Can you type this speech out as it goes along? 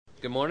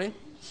Good morning.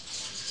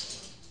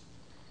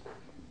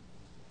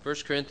 1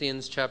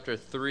 Corinthians chapter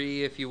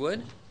 3, if you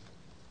would.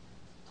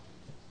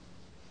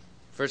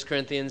 1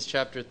 Corinthians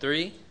chapter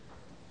 3.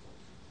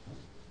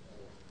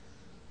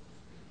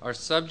 Our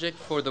subject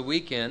for the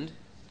weekend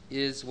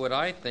is what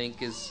I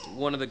think is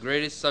one of the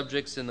greatest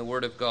subjects in the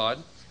Word of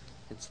God.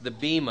 It's the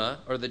Bema,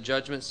 or the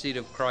judgment seat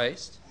of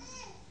Christ.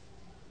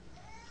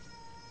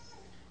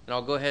 And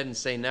I'll go ahead and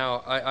say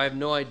now, I have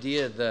no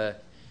idea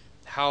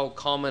how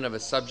common of a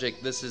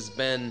subject this has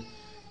been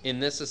in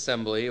this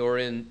assembly or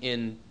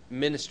in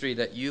ministry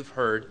that you've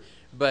heard,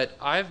 but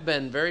I've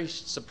been very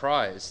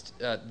surprised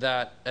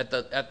that at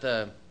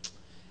the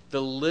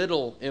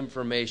little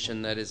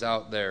information that is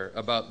out there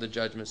about the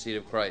judgment seat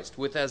of Christ.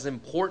 With as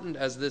important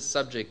as this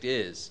subject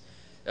is,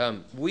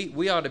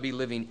 we ought to be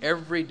living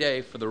every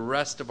day for the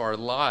rest of our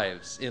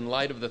lives in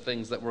light of the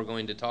things that we're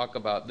going to talk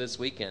about this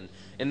weekend.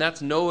 And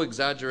that's no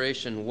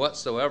exaggeration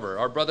whatsoever.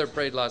 Our brother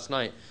prayed last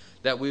night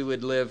that we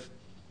would live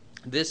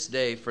this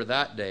day for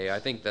that day. I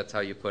think that's how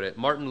you put it.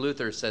 Martin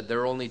Luther said,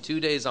 there are only 2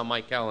 days on my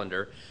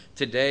calendar,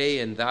 today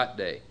and that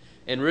day.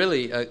 And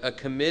really, a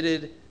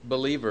committed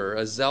believer,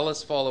 a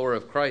zealous follower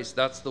of Christ,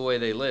 that's the way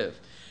they live.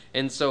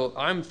 And so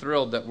I'm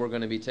thrilled that we're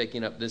going to be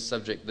taking up this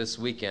subject this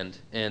weekend,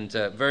 and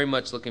very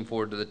much looking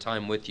forward to the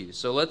time with you.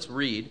 So let's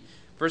read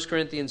 1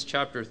 Corinthians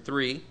chapter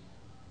 3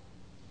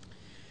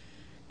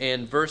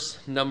 and verse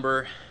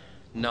number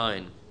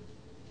 9.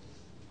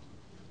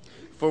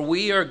 For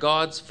we are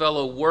God's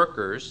fellow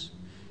workers,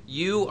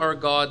 you are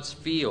God's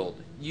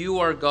field, you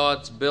are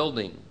God's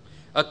building.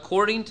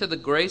 According to the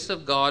grace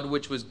of God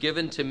which was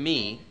given to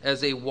me,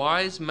 as a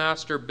wise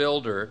master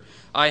builder,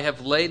 I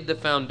have laid the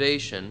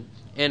foundation,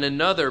 and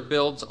another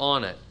builds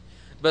on it.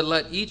 But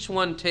let each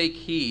one take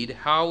heed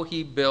how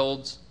he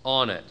builds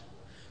on it.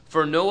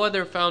 For no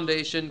other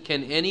foundation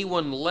can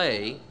anyone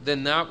lay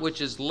than that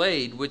which is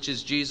laid, which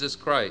is Jesus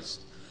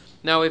Christ.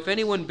 Now if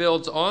anyone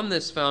builds on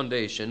this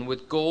foundation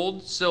with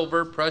gold,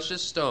 silver,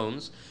 precious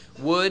stones,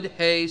 wood,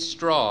 hay,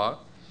 straw,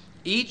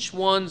 each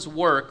one's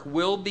work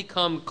will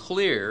become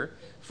clear,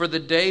 for the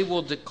day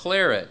will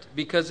declare it,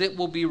 because it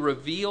will be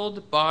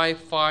revealed by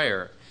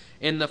fire.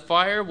 And the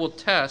fire will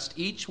test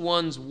each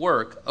one's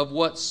work of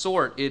what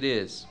sort it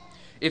is.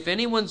 If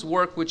anyone's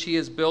work which he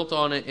has built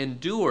on it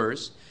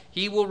endures,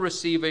 he will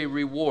receive a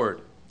reward.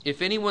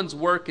 If anyone's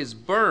work is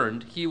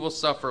burned, he will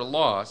suffer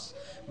loss,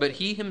 but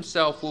he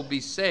himself will be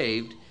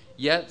saved,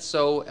 yet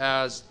so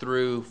as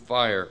through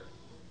fire.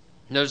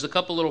 Now, there's a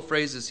couple little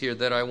phrases here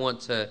that I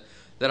want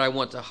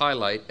to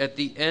highlight. At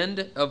the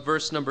end of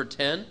verse number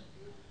 10,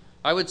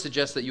 I would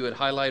suggest that you would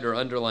highlight or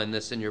underline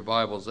this in your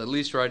Bibles, at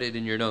least write it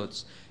in your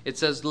notes. It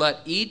says, let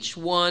each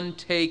one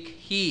take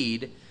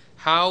heed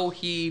how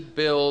he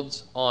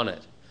builds on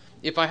it.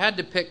 If I had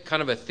to pick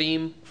kind of a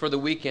theme for the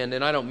weekend,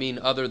 and I don't mean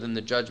other than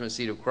the judgment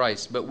seat of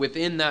Christ, but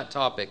within that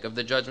topic of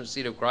the judgment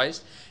seat of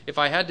Christ, if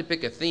I had to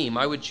pick a theme,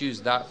 I would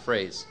choose that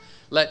phrase.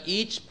 Let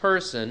each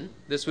person,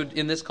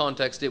 in this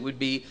context, it would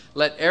be,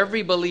 let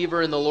every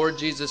believer in the Lord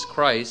Jesus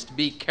Christ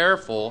be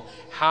careful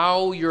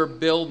how you're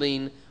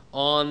building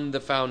on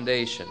the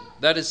foundation.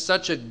 That is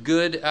such a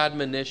good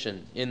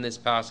admonition in this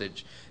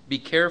passage. Be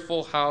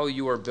careful how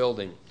you are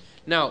building.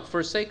 Now,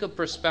 for sake of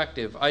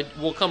perspective, I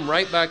will come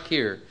right back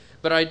here,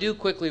 but I do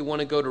quickly want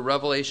to go to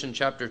Revelation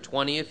chapter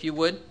 20, if you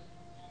would,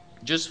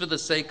 just for the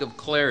sake of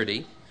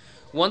clarity.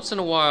 Once in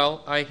a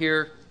while, I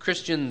hear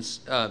Christians,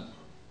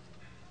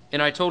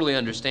 and I totally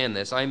understand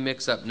this, I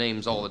mix up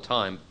names all the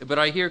time, but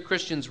I hear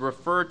Christians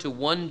refer to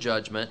one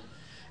judgment,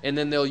 and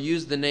then they'll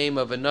use the name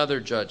of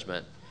another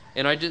judgment.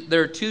 And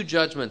there are two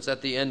judgments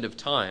at the end of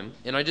time,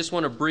 and I just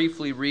want to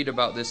briefly read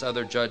about this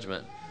other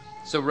judgment.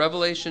 So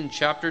Revelation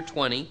chapter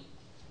 20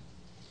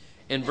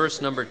 and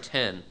verse number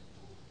 10.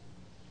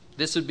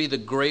 This would be the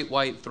great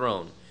white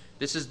throne.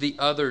 This is the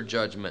other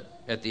judgment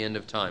at the end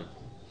of time.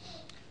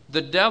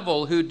 The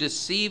devil who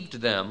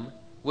deceived them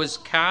was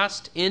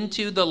cast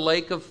into the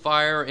lake of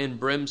fire and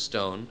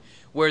brimstone,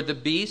 where the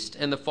beast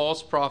and the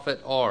false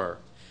prophet are.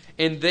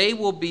 And they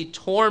will be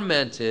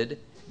tormented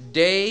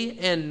day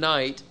and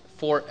night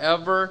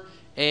forever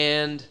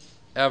and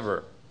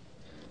ever.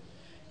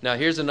 Now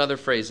here's another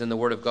phrase in the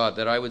Word of God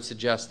that I would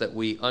suggest that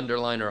we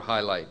underline or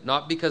highlight.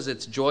 Not because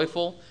it's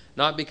joyful,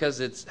 not because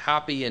it's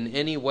happy in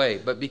any way,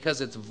 but because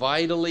it's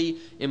vitally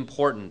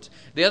important.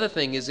 The other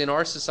thing is, in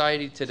our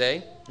society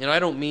today, and I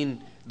don't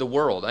mean the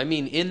world, I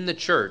mean in the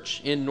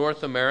church in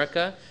North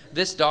America,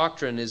 this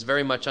doctrine is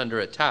very much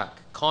under attack.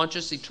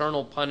 Conscious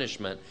eternal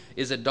punishment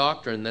is a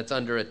doctrine that's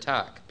under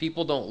attack.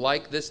 People don't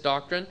like this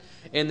doctrine,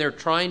 and they're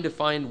trying to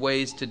find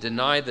ways to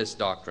deny this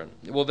doctrine.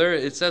 Well, there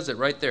it says it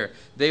right there.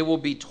 They will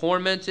be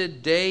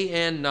tormented day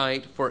and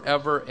night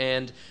forever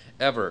and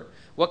ever.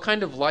 What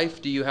kind of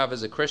life do you have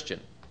as a Christian?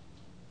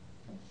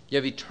 You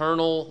have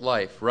eternal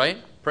life, right?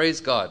 Praise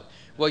God.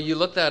 Well, you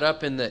look that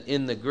up in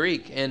the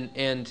Greek,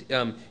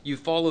 and you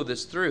follow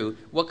this through.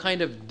 What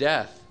kind of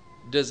death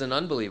does an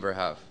unbeliever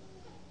have?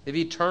 They have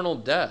eternal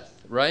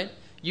death, right?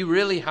 You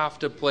really have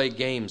to play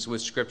games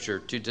with Scripture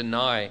to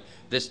deny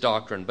this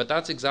doctrine. But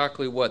that's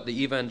exactly what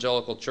the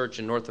evangelical church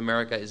in North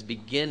America is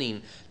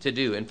beginning to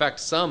do. In fact,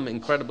 some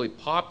incredibly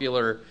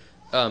popular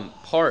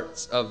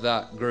parts of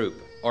that group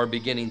are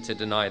beginning to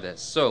deny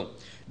this. So,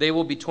 they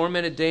will be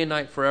tormented day and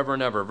night forever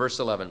and ever. Verse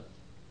 11.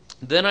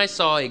 Then I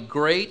saw a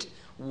great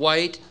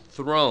white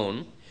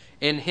throne,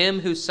 and him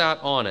who sat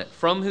on it,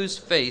 from whose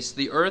face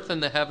the earth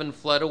and the heaven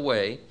fled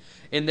away,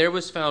 and there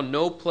was found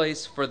no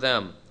place for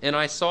them. And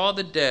I saw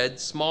the dead,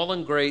 small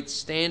and great,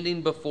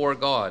 standing before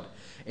God,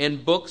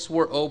 and books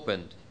were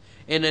opened.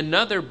 And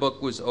another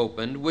book was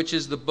opened, which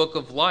is the book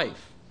of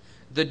life.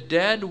 The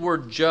dead were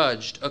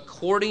judged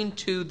according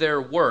to their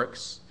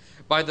works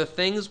by the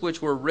things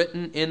which were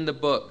written in the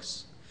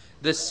books.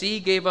 The sea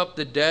gave up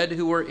the dead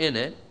who were in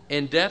it,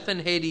 and death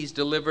and Hades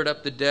delivered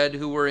up the dead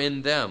who were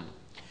in them.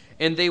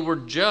 And they were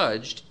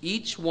judged,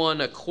 each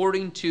one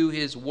according to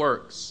his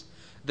works.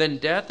 Then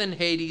death and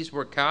Hades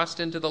were cast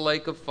into the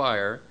lake of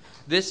fire.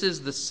 This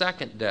is the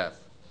second death.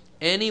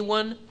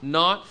 Anyone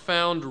not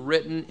found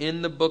written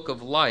in the book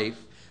of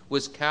life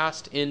was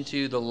cast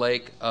into the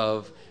lake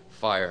of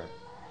fire.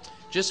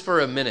 Just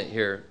for a minute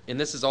here, and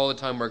this is all the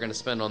time we're going to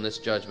spend on this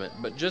judgment,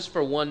 but just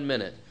for 1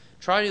 minute,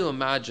 try to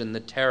imagine the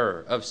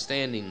terror of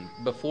standing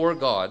before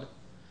God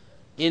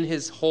in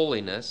his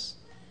holiness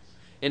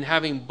and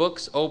having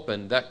books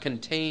open that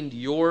contained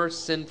your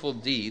sinful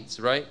deeds,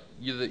 right?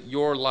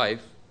 Your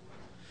life.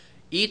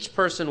 Each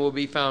person will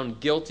be found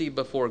guilty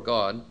before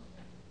God.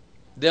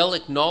 They'll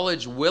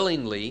acknowledge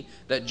willingly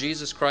that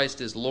Jesus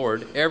Christ is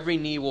Lord. Every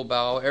knee will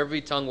bow,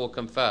 every tongue will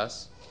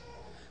confess.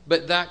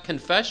 But that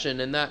confession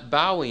and that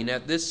bowing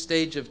at this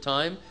stage of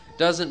time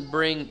doesn't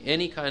bring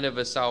any kind of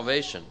a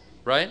salvation,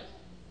 right?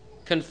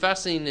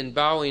 Confessing and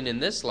bowing in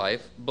this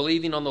life,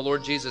 believing on the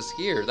Lord Jesus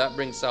here, that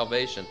brings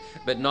salvation,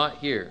 but not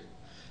here.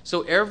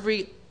 So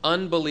every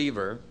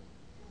unbeliever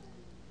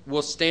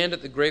will stand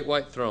at the great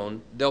white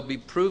throne. They'll be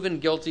proven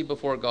guilty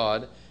before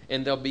God,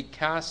 and they'll be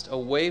cast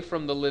away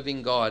from the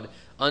living God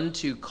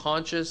unto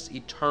conscious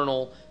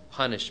eternal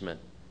punishment.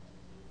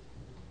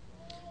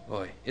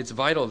 Boy, it's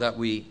vital that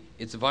we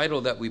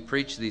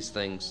preach these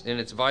things, and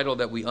it's vital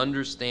that we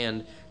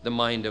understand the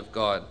mind of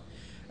God.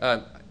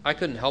 I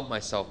couldn't help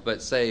myself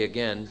but say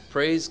again,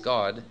 praise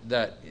God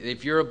that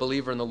if you're a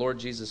believer in the Lord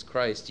Jesus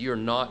Christ, you're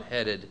not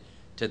headed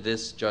to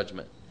this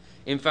judgment.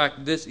 In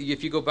fact,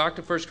 if you go back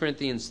to 1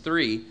 Corinthians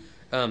 3,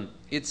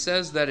 it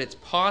says that it's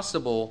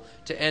possible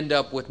to end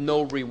up with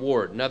no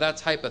reward. Now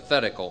that's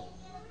hypothetical,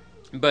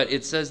 but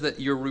it says that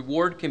your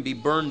reward can be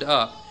burned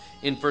up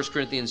in 1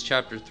 Corinthians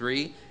chapter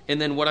 3.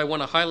 And then what I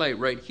want to highlight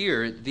right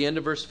here, at the end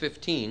of verse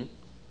 15,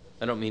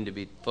 I don't mean to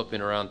be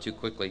flipping around too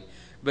quickly,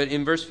 but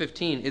in verse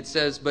 15 it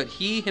says, but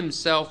he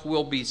himself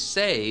will be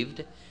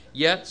saved,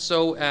 yet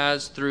so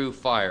as through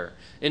fire.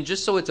 And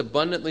just so it's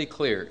abundantly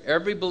clear,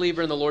 every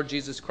believer in the Lord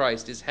Jesus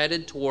Christ is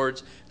headed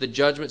towards the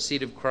judgment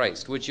seat of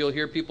Christ, which you'll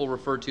hear people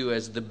refer to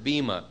as the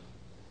bema.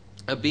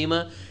 A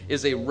bema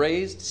is a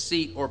raised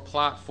seat or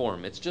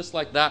platform. It's just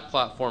like that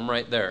platform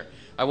right there.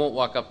 I won't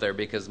walk up there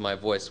because my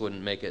voice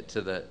wouldn't make it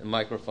to the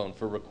microphone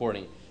for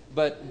recording.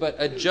 But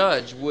a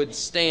judge would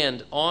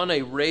stand on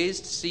a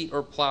raised seat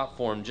or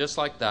platform just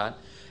like that,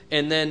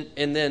 and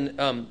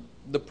then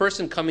the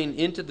person coming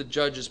into the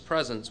judge's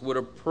presence would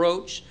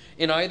approach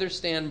and either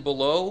stand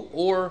below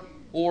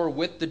or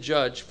with the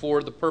judge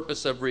for the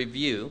purpose of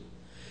review.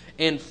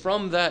 And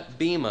from that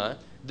bema,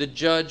 the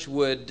judge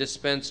would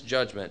dispense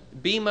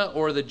judgment. Bema,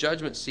 or the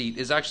judgment seat,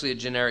 is actually a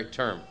generic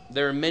term.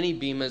 There are many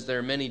bemas, there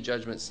are many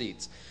judgment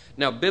seats.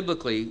 Now,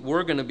 biblically,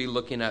 we're going to be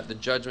looking at the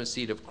judgment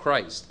seat of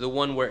Christ, the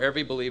one where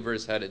every believer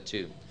is headed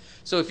to.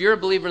 So if you're a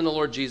believer in the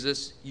Lord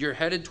Jesus, you're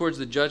headed towards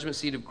the judgment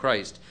seat of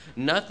Christ.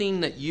 Nothing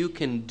that you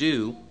can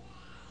do,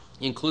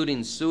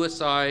 including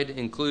suicide,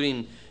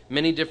 including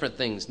many different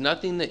things,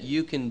 nothing that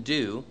you can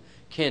do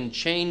can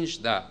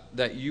change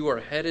that you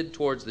are headed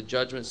towards the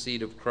judgment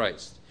seat of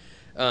Christ.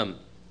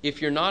 If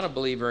you're not a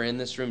believer in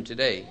this room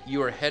today,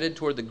 you are headed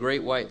toward the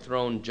great white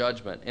throne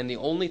judgment. And the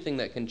only thing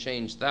that can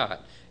change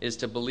that is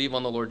to believe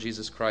on the Lord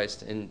Jesus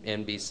Christ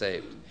and be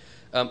saved.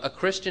 A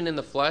Christian in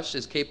the flesh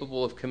is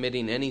capable of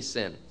committing any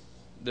sin.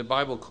 The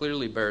Bible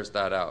clearly bears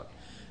that out.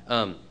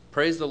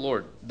 Praise the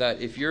Lord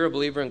that if you're a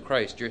believer in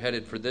Christ, you're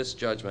headed for this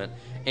judgment.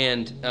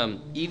 And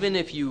even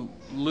if you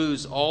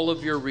lose all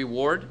of your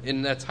reward,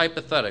 and that's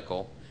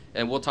hypothetical,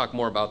 and we'll talk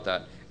more about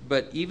that,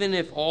 but even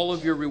if all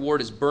of your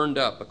reward is burned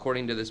up,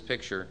 according to this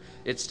picture,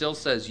 it still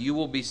says you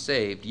will be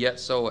saved, yet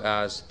so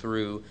as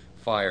through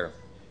fire.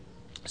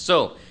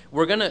 So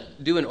we're going to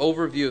do an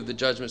overview of the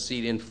judgment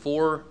seat in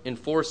four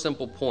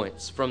simple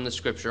points from the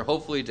Scripture,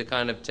 hopefully to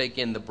kind of take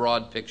in the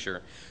broad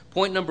picture.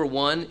 Point number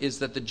 1 is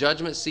that the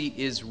judgment seat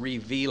is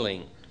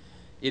revealing.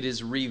 It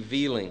is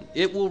revealing.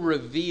 It will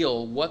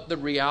reveal what the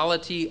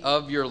reality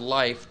of your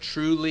life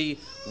truly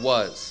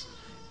was.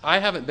 I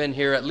haven't been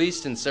here at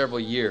least in several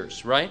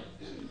years, right?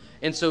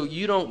 And so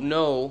you don't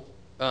know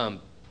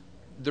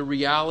the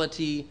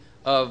reality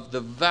of the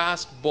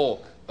vast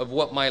bulk of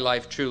what my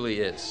life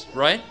truly is,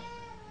 right?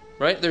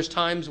 right? There's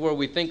times where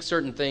we think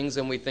certain things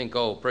and we think,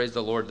 oh, praise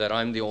the Lord that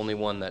I'm the only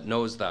one that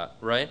knows that,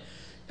 right?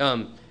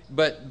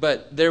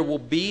 But there will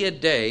be a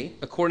day,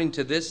 according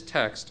to this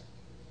text,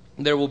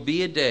 there will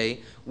be a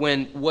day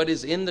when what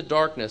is in the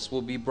darkness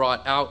will be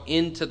brought out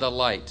into the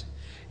light.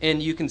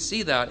 And you can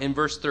see that in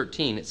verse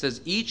 13. It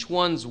says, each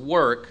one's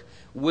work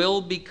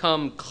will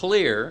become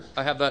clear.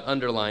 I have that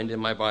underlined in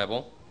my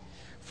Bible.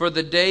 For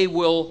the day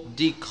will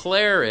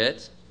declare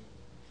it,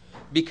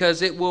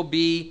 because it will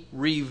be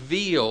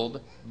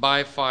revealed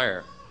by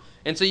fire.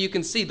 And so you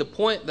can see the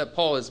point that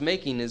Paul is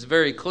making is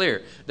very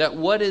clear, that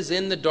what is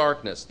in the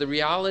darkness, the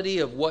reality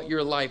of what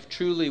your life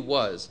truly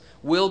was,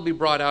 will be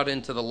brought out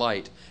into the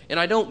light. And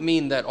I don't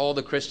mean that all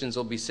the Christians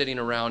will be sitting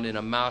around in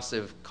a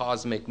massive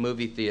cosmic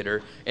movie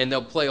theater and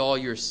they'll play all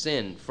your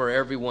sin for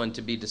everyone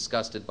to be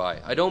disgusted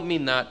by. I don't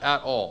mean that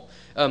at all.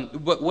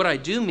 But what I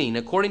do mean,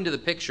 according to the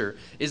picture,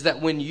 is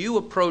that when you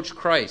approach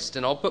Christ,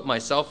 and I'll put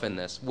myself in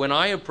this, when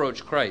I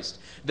approach Christ,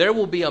 there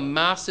will be a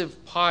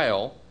massive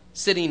pile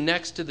sitting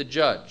next to the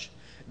judge.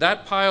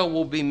 That pile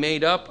will be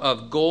made up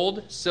of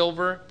gold,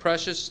 silver,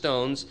 precious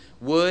stones,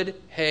 wood,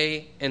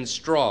 hay, and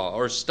straw,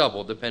 or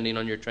stubble, depending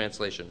on your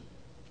translation.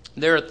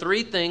 There are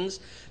 3 things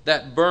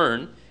that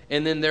burn,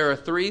 and then there are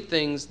 3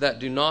 things that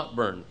do not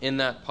burn in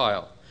that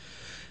pile.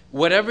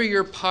 Whatever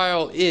your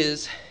pile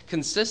is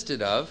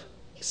consisted of,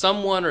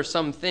 someone or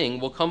something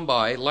will come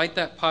by, light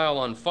that pile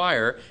on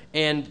fire,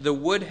 and the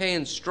wood, hay,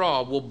 and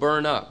straw will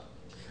burn up.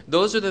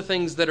 Those are the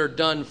things that are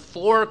done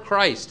for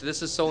Christ.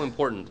 This is so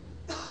important.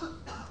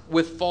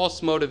 With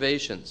false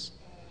motivations.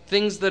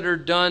 Things that are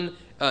done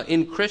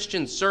in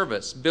Christian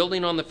service,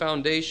 building on the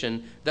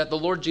foundation that the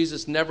Lord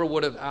Jesus never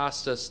would have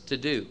asked us to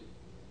do.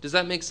 Does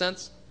that make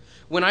sense?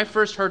 When I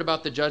first heard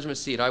about the judgment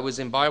seat, I was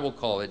in Bible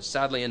college,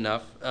 sadly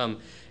enough.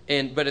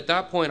 But at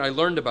that point, I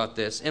learned about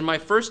this. And my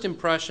first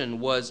impression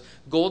was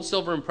gold,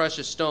 silver, and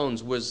precious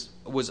stones was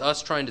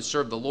us trying to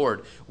serve the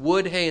Lord.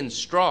 Wood, hay, and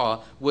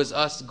straw was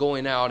us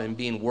going out and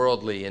being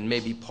worldly and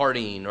maybe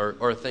partying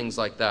or things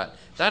like that.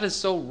 That is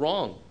so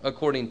wrong,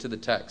 according to the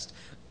text.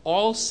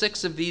 All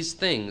 6 of these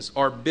things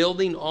are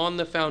building on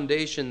the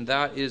foundation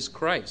that is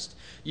Christ.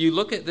 You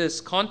look at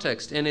this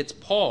context, and it's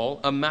Paul,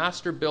 a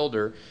master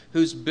builder,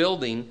 who's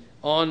building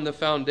on the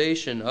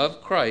foundation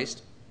of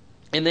Christ.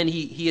 And then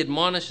he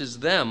admonishes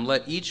them,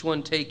 let each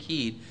one take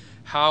heed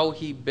how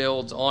he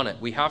builds on it.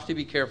 We have to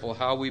be careful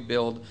how we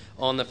build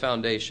on the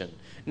foundation.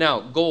 Now,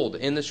 gold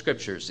in the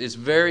scriptures is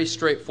very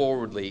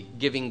straightforwardly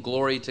giving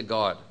glory to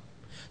God.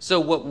 So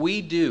what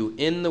we do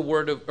in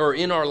the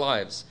in our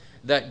lives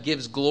that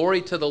gives glory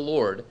to the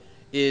Lord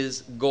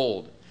is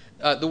gold.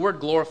 The word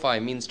glorify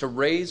means to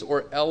raise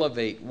or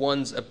elevate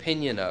one's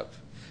opinion of.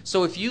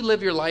 So if you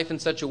live your life in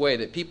such a way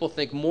that people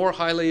think more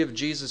highly of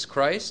Jesus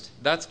Christ,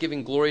 that's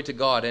giving glory to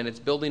God, and it's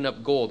building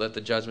up gold at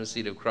the judgment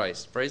seat of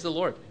Christ. Praise the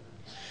Lord.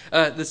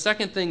 The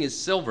second thing is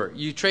silver.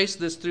 You trace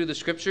this through the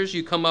scriptures,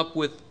 you come up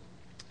with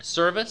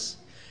service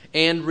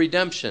and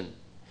redemption.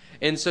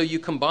 And so you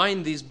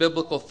combine these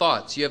biblical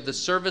thoughts. You have the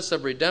service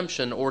of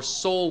redemption or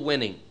soul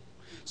winning.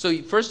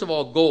 So first of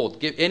all, gold.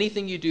 Give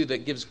anything you do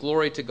that gives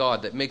glory to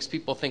God, that makes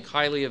people think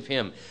highly of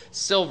Him.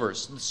 Silver,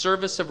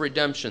 service of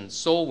redemption,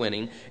 soul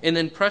winning. And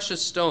then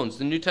precious stones.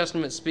 The New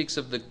Testament speaks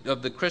of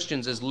the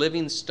Christians as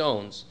living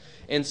stones.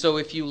 And so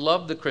if you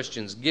love the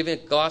Christians, give a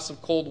glass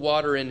of cold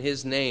water in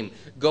His name.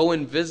 Go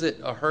and visit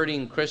a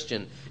hurting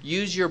Christian.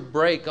 Use your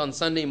break on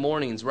Sunday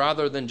mornings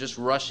rather than just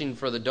rushing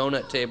for the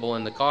donut table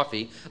and the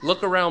coffee.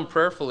 Look around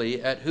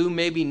prayerfully at who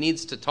maybe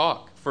needs to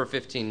talk for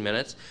 15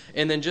 minutes,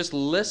 and then just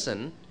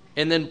listen,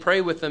 and then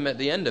pray with them at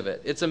the end of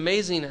it. It's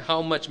amazing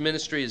how much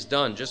ministry is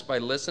done just by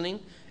listening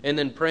and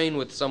then praying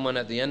with someone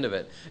at the end of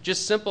it.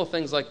 Just simple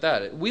things like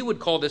that. We would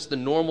call this the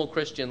normal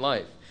Christian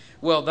life.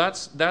 Well,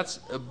 that's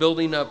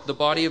building up the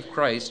body of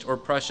Christ or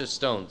precious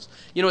stones.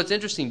 You know, it's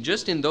interesting.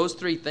 Just in those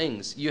 3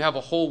 things, you have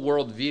a whole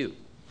world view.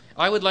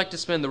 I would like to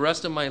spend the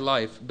rest of my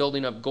life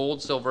building up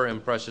gold, silver,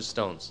 and precious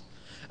stones.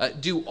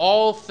 Do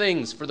all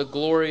things for the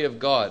glory of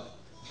God.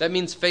 That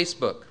means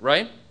Facebook,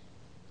 right?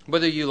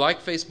 Whether you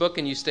like Facebook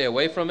and you stay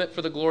away from it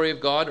for the glory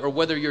of God, or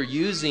whether you're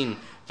using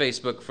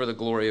Facebook for the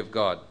glory of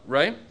God,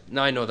 right?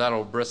 Now, I know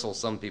that'll bristle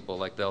some people.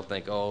 Like they'll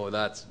think, oh,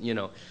 that's,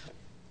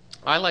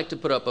 I like to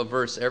put up a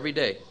verse every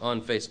day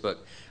on Facebook.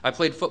 I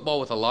played football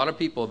with a lot of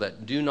people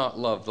that do not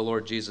love the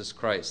Lord Jesus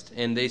Christ,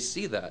 and they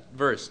see that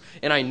verse.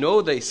 And I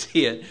know they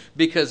see it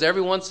because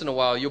every once in a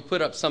while you'll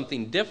put up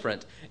something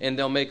different and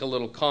they'll make a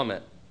little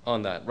comment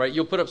on that, right?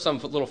 You'll put up some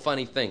little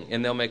funny thing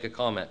and they'll make a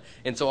comment.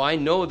 And so I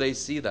know they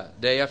see that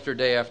day after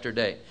day after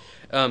day.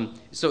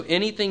 So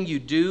anything you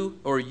do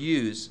or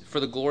use for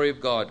the glory of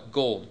God,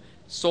 gold,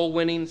 soul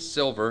winning,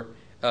 silver,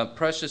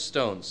 precious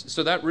stones.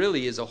 So that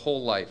really is a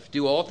whole life.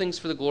 Do all things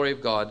for the glory of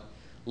God.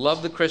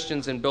 Love the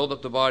Christians and build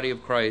up the body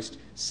of Christ.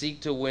 Seek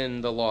to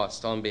win the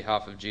lost on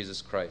behalf of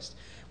Jesus Christ.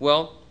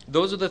 Well,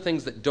 those are the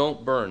things that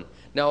don't burn.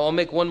 Now, I'll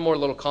make one more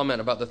little comment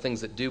about the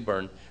things that do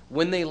burn.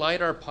 When they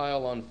light our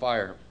pile on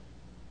fire,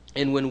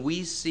 and when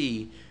we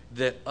see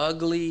the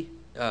ugly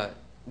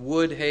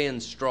wood, hay,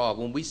 and straw,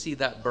 when we see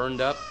that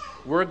burned up,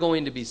 we're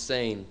going to be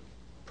saying,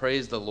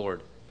 Praise the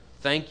Lord.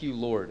 Thank you,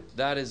 Lord.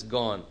 That is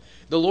gone.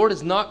 The Lord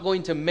is not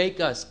going to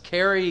make us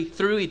carry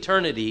through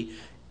eternity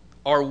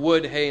our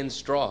wood, hay, and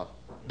straw.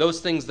 Those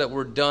things that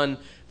were done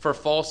for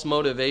false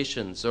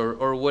motivations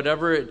or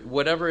whatever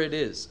it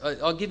is.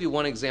 I'll give you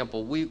one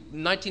example.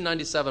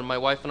 1997, my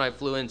wife and I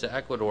flew into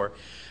Ecuador,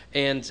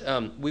 and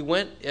we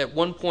went at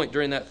one point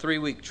during that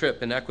 3-week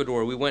trip in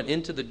Ecuador, we went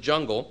into the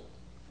jungle.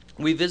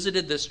 We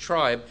visited this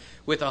tribe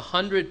with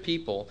 100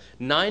 people.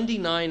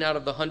 99 out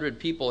of the 100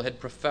 people had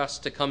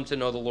professed to come to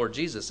know the Lord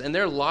Jesus, and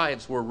their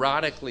lives were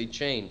radically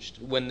changed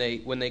when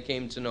they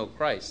came to know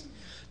Christ.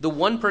 The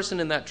one person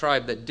in that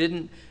tribe that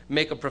didn't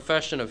make a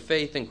profession of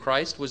faith in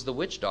Christ was the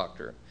witch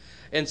doctor.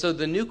 And so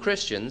the new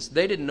Christians,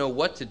 they didn't know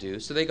what to do,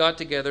 so they got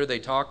together, they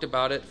talked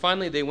about it.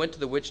 Finally, they went to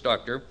the witch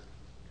doctor.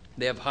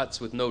 They have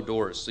huts with no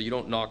doors, so you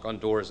don't knock on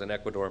doors in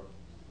Ecuador.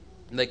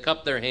 And they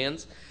cup their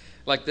hands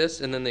like this,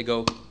 and then they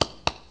go,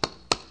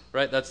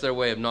 right? That's their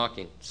way of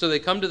knocking. So they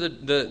come to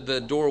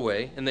the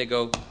doorway, and they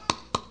go,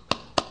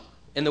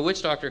 and the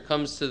witch doctor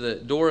comes to the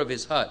door of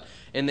his hut,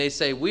 and they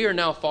say, "We are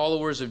now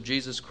followers of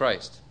Jesus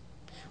Christ.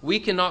 We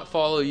cannot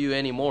follow you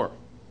anymore.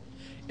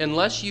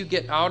 Unless you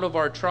get out of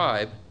our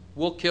tribe,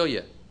 we'll kill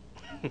you."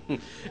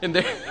 And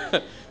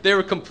they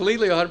were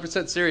completely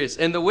 100% serious.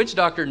 And the witch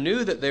doctor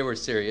knew that they were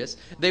serious.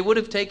 They would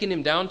have taken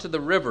him down to the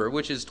river,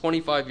 which is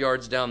 25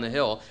 yards down the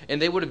hill,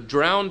 and they would have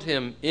drowned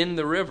him in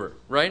the river,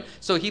 right?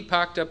 So he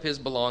packed up his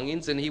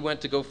belongings and he went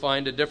to go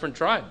find a different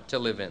tribe to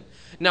live in.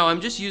 Now,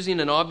 I'm just using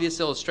an obvious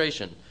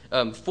illustration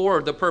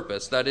for the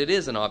purpose that it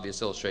is an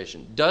obvious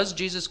illustration. Does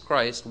Jesus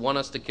Christ want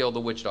us to kill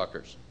the witch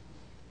doctors?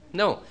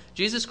 No.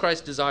 Jesus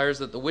Christ desires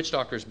that the witch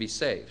doctors be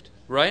saved,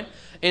 right?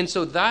 And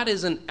so that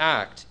is an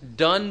act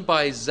done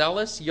by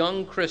zealous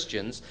young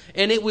Christians,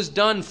 and it was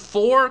done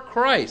for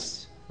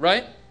Christ,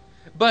 right?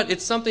 But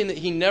it's something that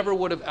he never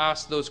would have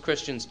asked those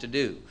Christians to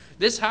do.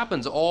 This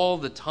happens all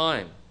the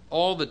time.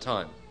 All the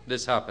time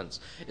this happens.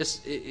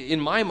 In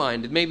my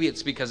mind, maybe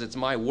it's because it's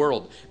my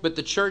world, but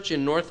the church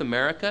in North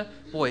America,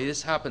 boy,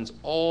 this happens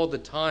all the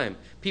time.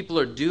 People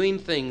are doing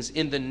things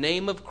in the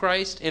name of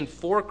Christ and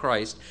for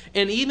Christ,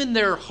 and even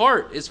their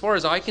heart, as far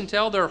as I can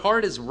tell, their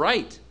heart is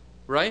right?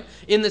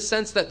 In the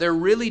sense that they're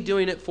really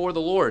doing it for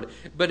the Lord,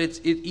 but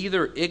it's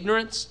either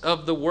ignorance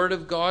of the Word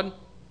of God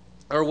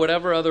or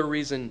whatever other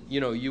reason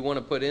you want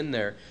to put in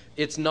there.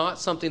 It's not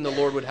something the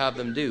Lord would have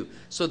them do.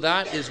 So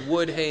that is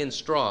wood, hay, and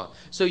straw.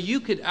 So you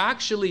could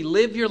actually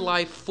live your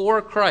life for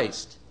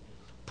Christ,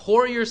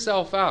 pour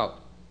yourself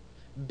out,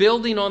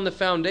 building on the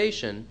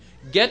foundation,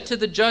 get to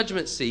the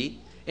judgment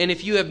seat, and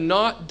if you have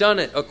not done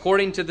it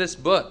according to this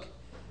book,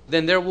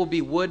 then there will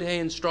be wood, hay,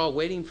 and straw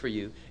waiting for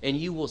you, and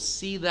you will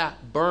see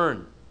that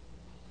burn.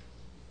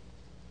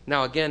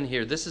 Now again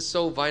here, this is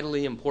so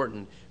vitally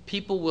important.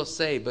 People will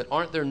say, but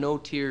aren't there no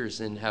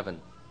tears in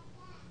heaven?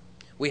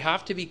 We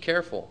have to be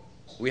careful.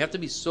 We have to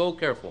be so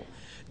careful.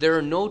 There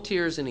are no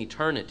tears in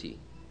eternity,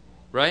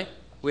 right?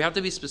 We have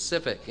to be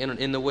specific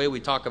in the way we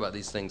talk about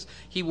these things.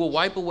 He will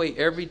wipe away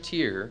every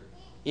tear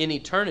in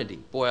eternity.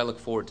 Boy, I look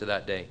forward to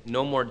that day.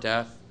 No more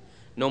death,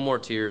 no more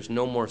tears,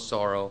 no more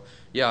sorrow.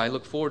 Yeah, I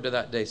look forward to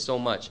that day so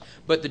much.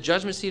 But the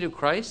judgment seat of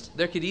Christ,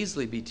 there could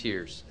easily be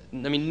tears.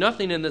 I mean,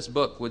 nothing in this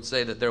book would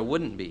say that there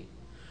wouldn't be,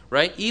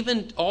 right?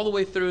 Even all the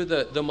way through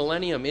the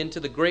millennium into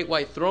the great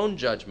white throne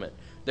judgment,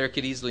 there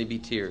could easily be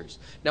tears.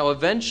 Now,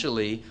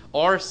 eventually,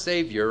 our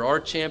Savior, our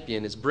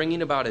champion, is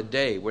bringing about a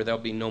day where there'll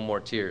be no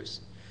more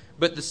tears.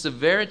 But the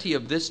severity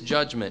of this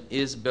judgment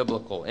is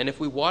biblical. And if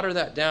we water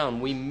that down,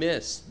 we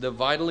miss the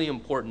vitally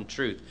important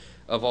truth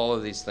of all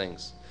of these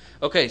things.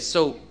 Okay,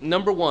 so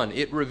number one,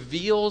 it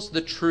reveals the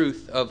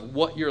truth of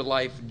what your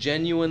life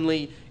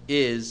genuinely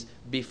is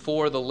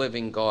before the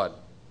living God.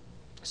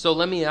 So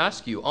let me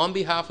ask you, on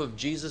behalf of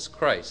Jesus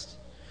Christ,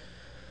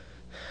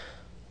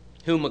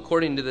 whom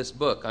according to this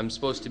book I'm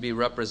supposed to be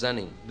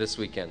representing this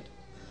weekend.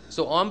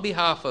 So on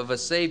behalf of a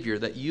Savior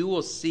that you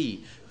will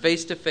see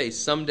face to face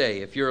someday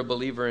if you're a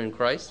believer in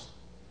Christ,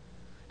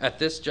 at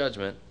this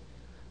judgment,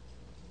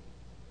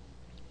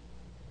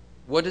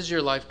 what does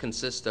your life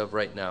consist of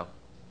right now?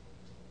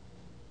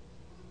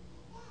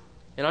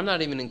 And I'm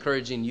not even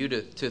encouraging you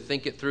to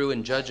think it through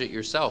and judge it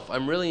yourself.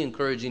 I'm really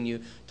encouraging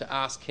you to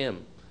ask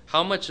Him,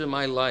 how much of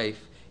my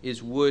life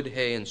is wood,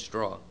 hay, and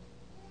straw?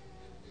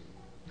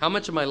 How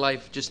much of my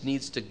life just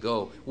needs to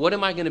go? What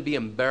am I going to be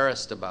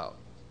embarrassed about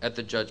at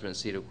the judgment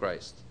seat of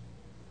Christ?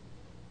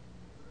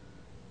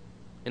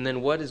 And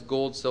then what is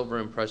gold, silver,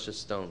 and precious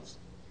stones?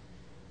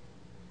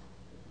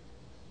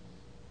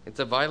 It's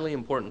a vitally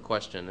important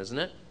question, isn't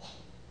it?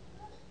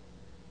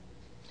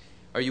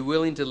 Are you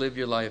willing to live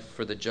your life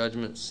for the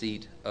judgment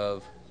seat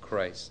of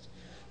Christ?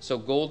 So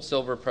gold,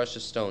 silver,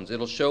 precious stones.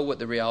 It'll show what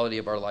the reality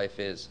of our life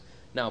is.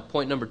 Now,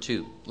 point number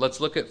 2. Let's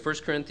look at 1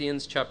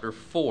 Corinthians chapter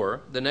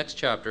 4, the next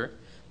chapter,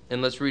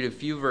 and let's read a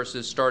few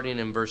verses starting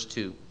in verse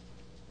 2.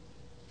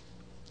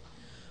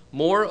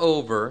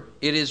 Moreover,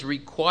 it is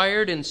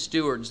required in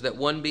stewards that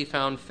one be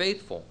found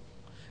faithful.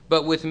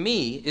 But with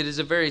me, it is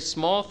a very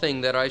small thing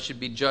that I should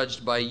be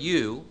judged by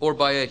you or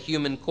by a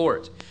human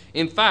court.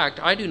 In fact,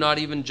 I do not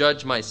even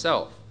judge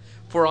myself.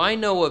 For I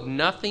know of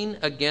nothing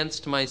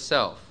against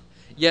myself,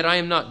 yet I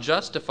am not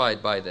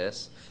justified by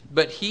this,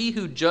 but he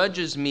who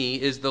judges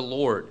me is the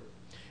Lord.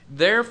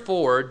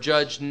 Therefore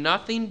judge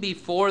nothing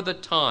before the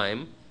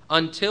time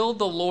until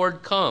the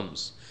Lord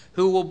comes,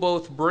 who will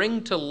both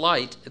bring to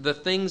light the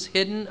things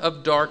hidden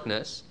of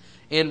darkness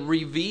and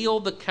reveal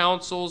the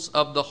counsels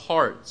of the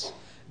hearts.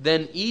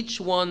 Then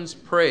each one's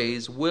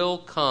praise will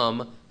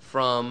come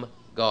from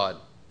God.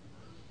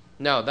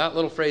 Now, that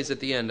little phrase at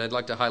the end, I'd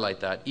like to highlight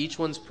that. Each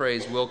one's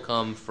praise will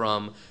come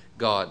from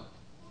God.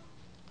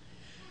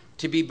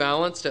 To be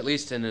balanced, at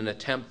least in an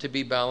attempt to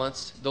be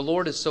balanced, the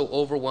Lord is so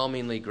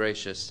overwhelmingly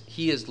gracious.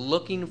 He is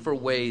looking for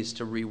ways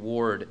to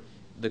reward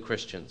the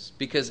Christians,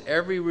 because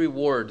every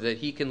reward that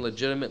he can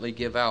legitimately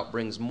give out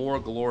brings more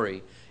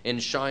glory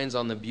and shines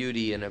on the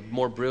beauty in a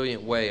more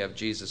brilliant way of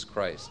Jesus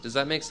Christ. Does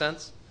that make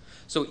sense?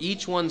 So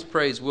each one's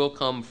praise will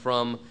come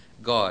from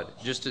God,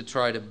 just to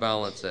try to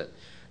balance it.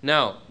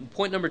 Now,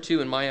 point number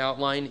 2 in my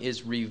outline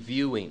is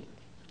reviewing.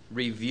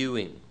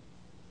 Reviewing.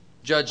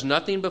 Judge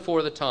nothing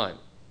before the time,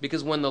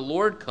 because when the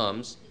Lord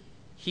comes,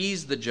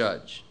 he's the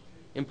judge.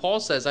 And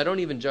Paul says, I don't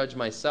even judge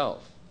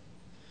myself.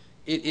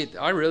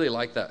 I really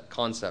like that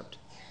concept.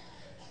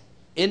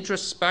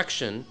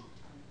 Introspection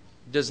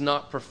does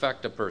not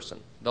perfect a person.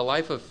 The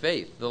life of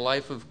faith, the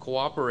life of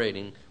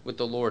cooperating with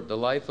the Lord, the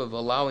life of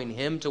allowing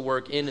him to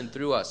work in and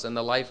through us, and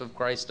the life of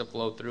Christ to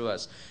flow through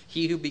us.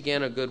 He who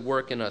began a good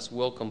work in us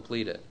will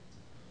complete it.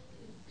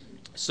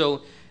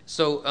 So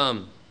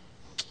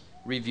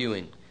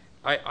reviewing.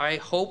 I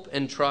hope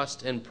and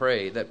trust and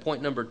pray that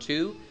point number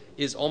 2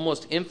 is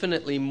almost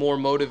infinitely more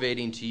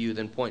motivating to you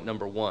than point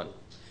number 1.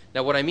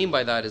 Now, what I mean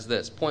by that is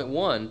this. Point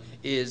 1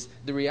 is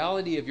the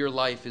reality of your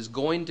life is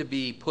going to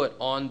be put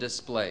on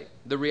display.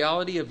 The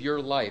reality of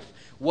your life,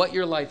 what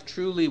your life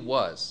truly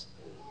was,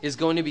 is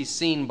going to be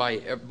seen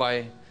by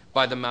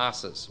the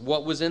masses.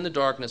 What was in the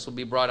darkness will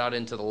be brought out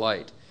into the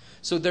light.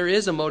 So there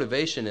is a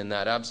motivation in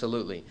that,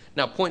 absolutely.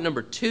 Now, point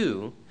number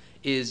 2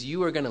 is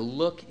you are going to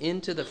look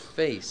into the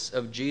face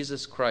of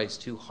Jesus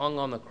Christ, who hung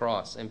on the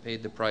cross and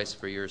paid the price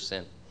for your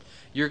sin.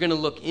 You're going to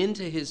look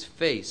into his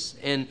face,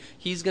 and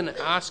he's going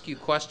to ask you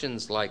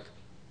questions like,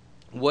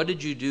 what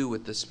did you do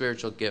with the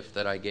spiritual gift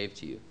that I gave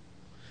to you?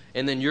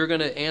 And then you're going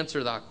to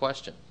answer that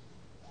question.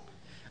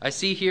 I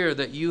see here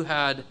that you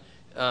had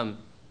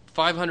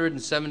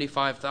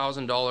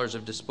 $575,000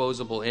 of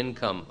disposable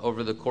income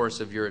over the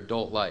course of your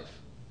adult life.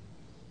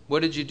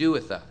 What did you do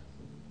with that?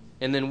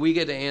 And then we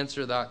get to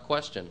answer that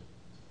question.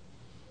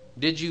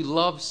 Did you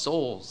love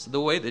souls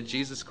the way that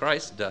Jesus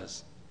Christ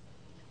does?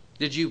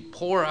 Did you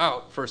pour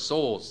out for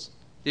souls?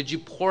 Did you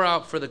pour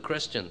out for the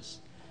Christians?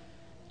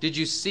 Did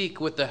you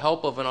seek with the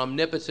help of an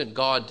omnipotent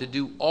God to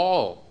do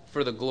all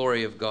for the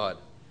glory of God?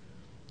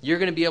 You're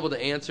going to be able to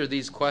answer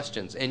these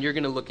questions, and you're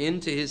going to look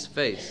into his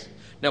face.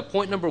 Now,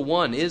 point number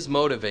 1 is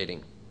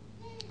motivating.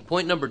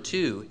 Point number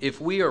 2,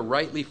 if we are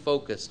rightly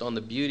focused on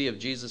the beauty of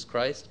Jesus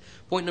Christ,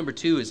 point number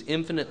 2 is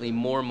infinitely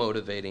more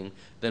motivating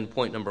than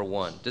point number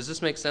 1. Does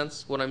this make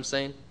sense, what I'm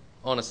saying?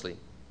 Honestly.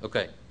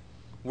 Okay.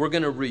 We're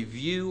going to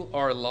review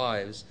our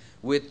lives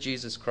with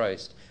Jesus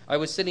Christ. I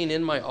was sitting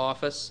in my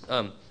office.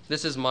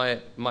 This is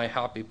my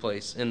happy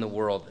place in the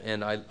world,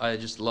 and I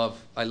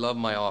love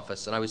my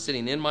office. And I was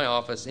sitting in my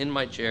office, in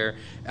my chair,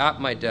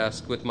 at my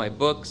desk with my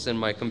books and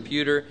my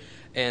computer,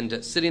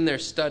 and sitting there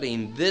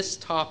studying this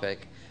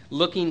topic,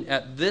 looking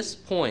at this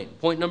point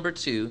number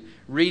 2,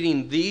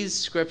 reading these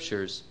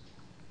scriptures,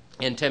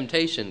 and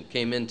temptation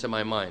came into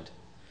my mind.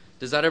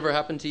 Does that ever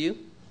happen to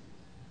you?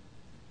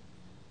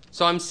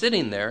 So I'm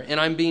sitting there,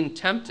 and I'm being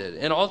tempted.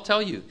 And I'll tell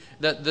you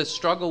that the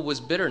struggle was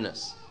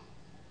bitterness.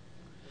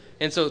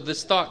 And so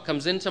this thought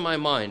comes into my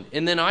mind,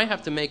 and then I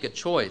have to make a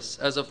choice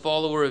as a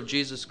follower of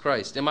Jesus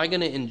Christ. Am I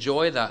going to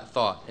enjoy that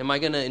thought? Am I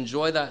going to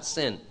enjoy that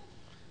sin?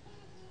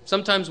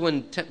 Sometimes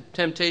when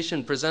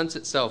temptation presents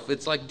itself,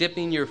 it's like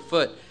dipping your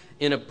foot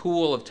in a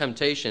pool of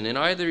temptation. And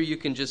either you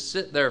can just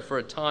sit there for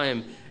a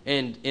time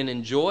and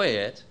enjoy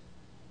it,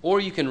 or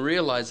you can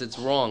realize it's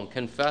wrong,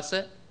 confess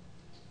it,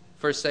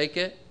 forsake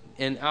it,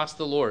 and ask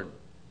the Lord,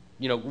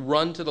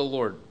 run to the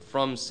Lord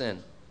from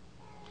sin.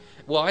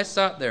 Well, I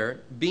sat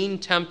there being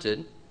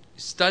tempted,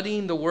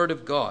 studying the Word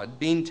of God,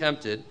 being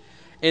tempted,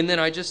 and then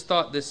I just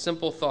thought this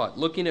simple thought.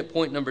 Looking at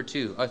point number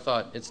 2, I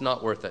thought, it's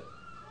not worth it.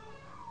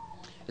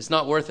 It's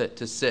not worth it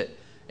to sit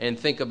and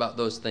think about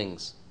those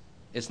things.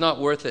 It's not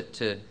worth it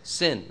to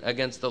sin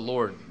against the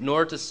Lord,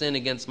 nor to sin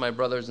against my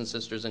brothers and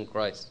sisters in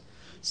Christ.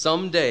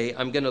 Someday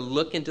I'm going to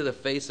look into the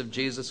face of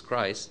Jesus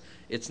Christ.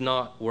 It's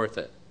not worth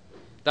it.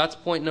 That's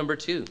point number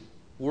 2.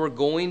 We're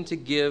going to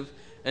give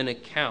an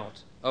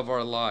account of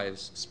our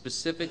lives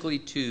specifically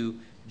to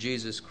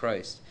Jesus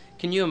Christ.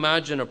 Can you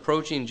imagine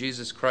approaching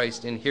Jesus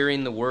Christ and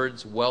hearing the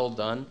words, well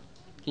done?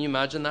 Can you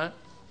imagine that?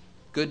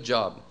 Good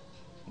job.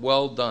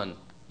 Well done.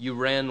 You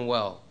ran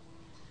well.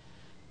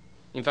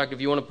 In fact,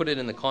 if you want to put it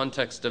in the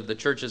context of the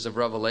churches of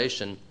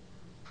Revelation,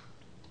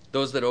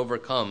 those that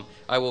overcome,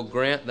 I will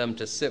grant them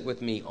to sit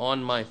with me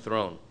on my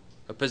throne,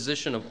 a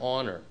position of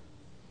honor.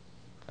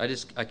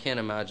 I can't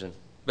imagine.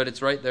 but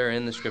it's right there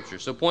in the Scripture.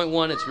 So point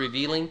 1, it's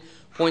revealing.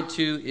 Point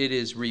 2, it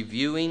is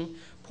reviewing.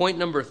 Point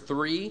number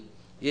 3,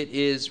 it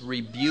is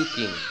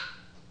rebuking.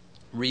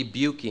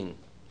 Rebuking.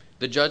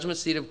 The judgment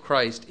seat of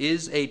Christ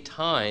is a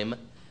time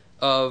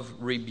of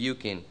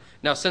rebuking.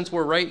 Now, since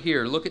we're right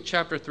here, look at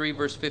chapter 3,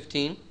 verse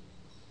 15.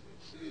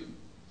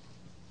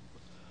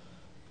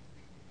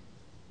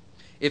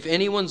 If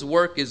anyone's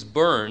work is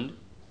burned,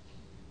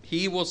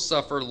 he will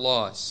suffer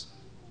loss,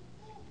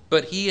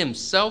 but he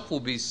himself will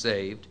be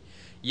saved,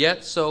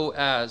 yet so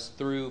as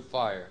through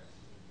fire.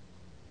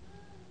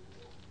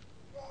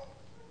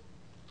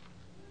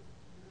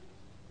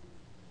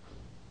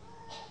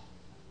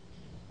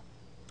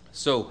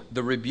 So,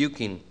 the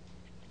rebuking.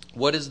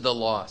 What is the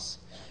loss?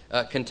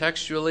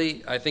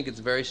 Contextually, I think it's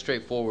very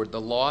straightforward.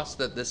 The loss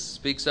that this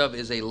speaks of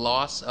is a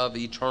loss of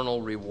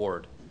eternal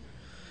reward.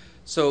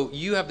 So,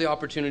 you have the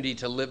opportunity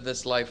to live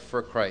this life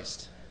for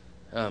Christ.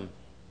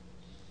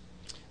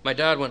 My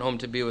dad went home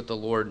to be with the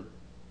Lord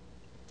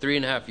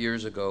 3.5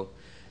 years ago,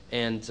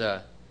 and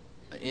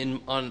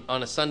on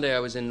a Sunday I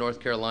was in North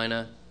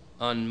Carolina.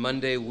 On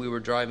Monday we were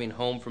driving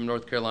home from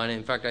North Carolina.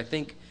 In fact, I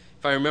think,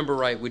 if I remember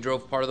right, we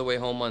drove part of the way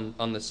home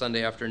on the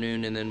Sunday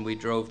afternoon, and then we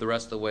drove the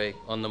rest of the way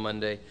on the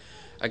Monday.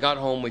 I got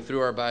home, we threw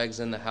our bags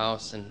in the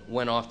house, and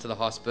went off to the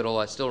hospital.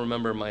 I still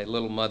remember my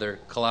little mother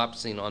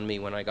collapsing on me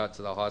when I got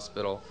to the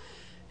hospital,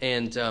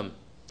 and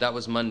that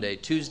was Monday.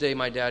 Tuesday,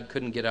 my dad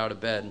couldn't get out of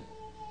bed.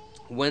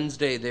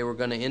 Wednesday, they were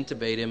going to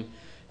intubate him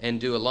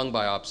and do a lung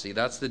biopsy.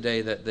 That's the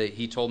day that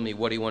he told me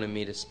what he wanted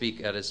me to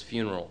speak at his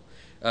funeral.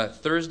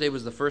 Thursday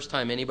was the first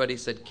time anybody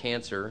said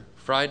cancer.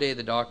 Friday,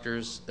 the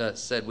doctors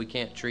said we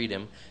can't treat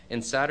him.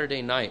 And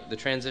Saturday night, the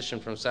transition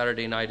from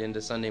Saturday night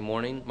into Sunday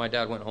morning, my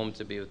dad went home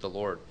to be with the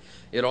Lord.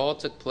 It all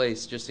took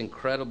place just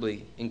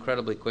incredibly,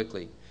 incredibly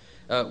quickly.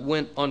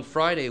 On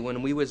Friday,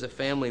 when we as a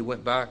family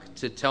went back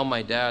to tell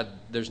my dad,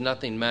 there's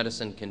nothing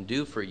medicine can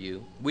do for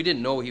you, we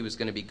didn't know he was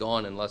going to be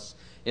gone unless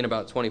in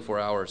about 24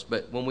 hours.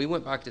 But when we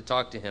went back to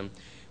talk to him,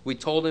 we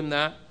told him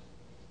that.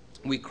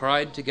 We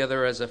cried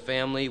together as a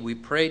family. We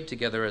prayed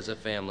together as a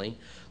family.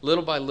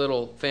 Little by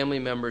little, family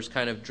members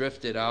kind of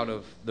drifted out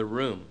of the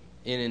room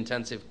in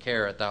intensive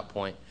care at that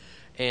point.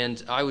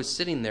 And I was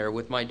sitting there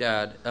with my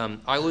dad.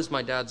 I was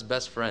my dad's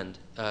best friend.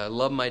 I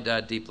love my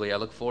dad deeply. I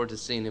look forward to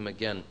seeing him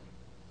again.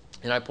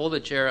 And I pulled a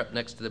chair up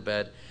next to the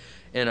bed,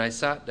 and I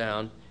sat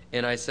down,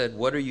 and I said,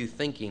 "What are you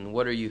thinking?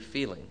 What are you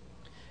feeling?"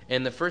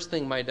 And the first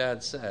thing my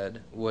dad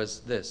said was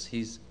this.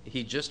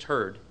 He just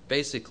heard,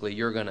 basically,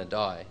 you're going to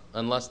die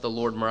unless the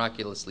Lord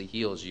miraculously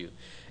heals you.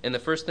 And the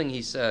first thing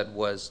he said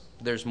was,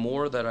 there's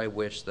more that I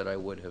wish that I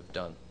would have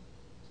done.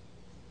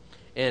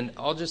 And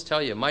I'll just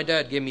tell you, my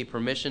dad gave me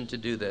permission to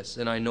do this.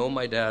 And I know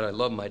my dad. I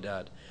love my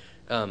dad.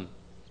 And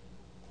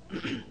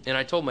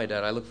I told my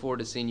dad, I look forward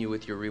to seeing you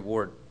with your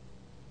reward.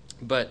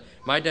 But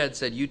my dad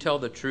said, you tell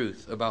the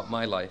truth about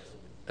my life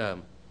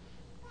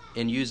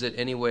and use it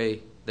any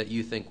way that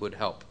you think would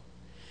help.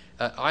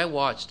 I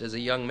watched, as a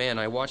young man,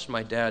 I watched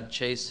my dad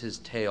chase his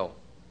tail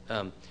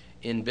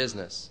in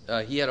business.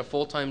 He had a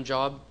full-time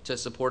job to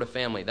support a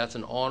family. That's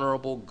an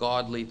honorable,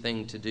 godly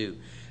thing to do.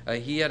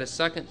 He had a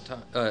second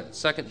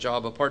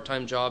job, a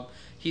part-time job.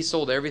 He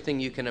sold everything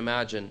you can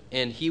imagine,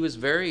 and he was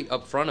very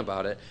upfront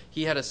about it.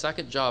 He had a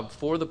second job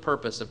for the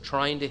purpose of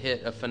trying to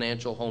hit a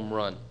financial home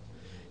run.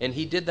 And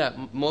he did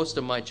that most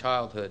of my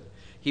childhood.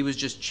 He was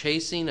just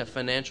chasing a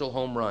financial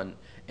home run.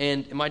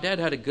 And my dad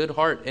had a good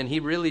heart, and he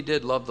really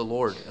did love the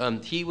Lord.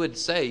 He would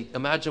say,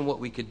 imagine what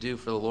we could do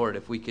for the Lord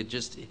if we could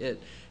just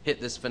hit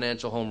this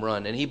financial home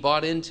run. And he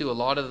bought into a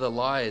lot of the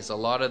lies, a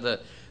lot of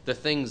the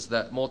things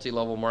that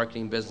multi-level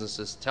marketing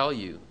businesses tell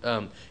you.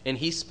 And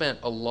he spent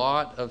a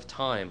lot of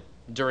time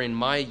during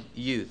my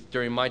youth,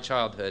 during my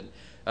childhood,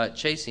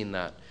 chasing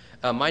that.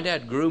 My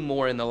dad grew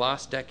more in the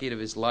last decade of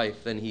his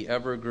life than he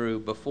ever grew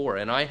before.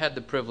 And I had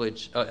the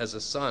privilege as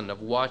a son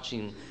of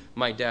watching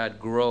my dad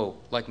grow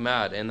like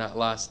mad in that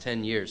last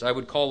 10 years. I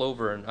would call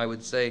over and I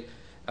would say,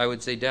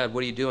 Dad,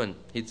 what are you doing?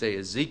 He'd say,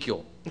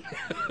 Ezekiel.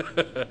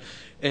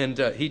 And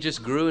he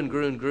just grew and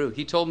grew and grew.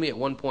 He told me at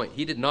one point,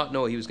 he did not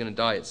know he was going to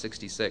die at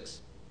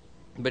 66.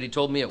 But he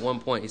told me at one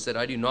point, he said,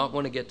 I do not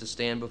want to get to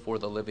stand before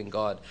the living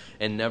God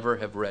and never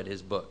have read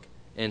his book.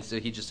 And so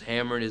he just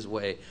hammered his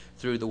way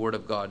through the Word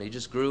of God. He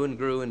just grew and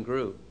grew and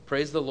grew.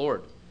 Praise the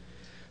Lord.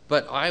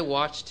 But I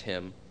watched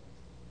him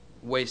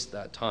waste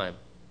that time,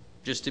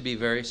 just to be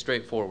very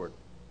straightforward.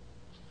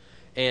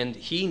 And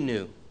he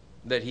knew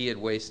that he had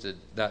wasted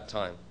that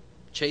time,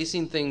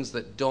 chasing things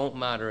that don't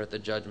matter at the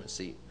judgment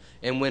seat.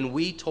 And when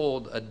we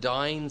told a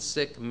dying,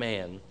 sick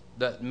man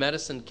that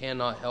medicine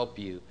cannot help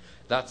you,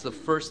 that's the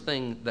first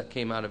thing that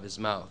came out of his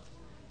mouth.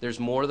 There's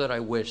more that I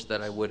wish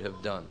that I would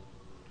have done.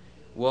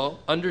 Well,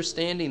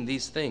 understanding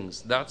these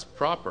things, that's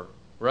proper,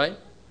 right?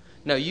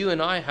 Now, you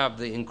and I have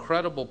the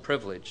incredible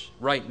privilege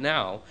right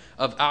now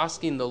of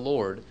asking the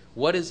Lord,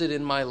 what is it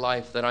in my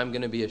life that I'm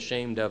going to be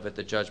ashamed of at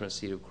the judgment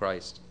seat of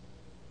Christ?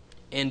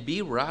 And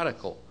be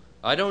radical.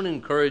 I don't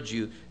encourage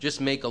you,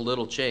 just make a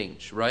little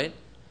change, right?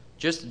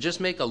 Just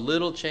make a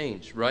little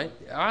change, right?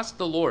 Ask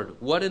the Lord,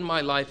 what in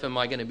my life am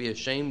I going to be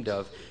ashamed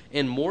of?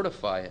 And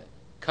mortify it.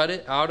 Cut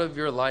it out of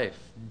your life.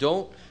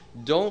 I'll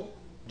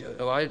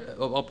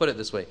put it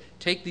this way.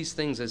 Take these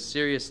things as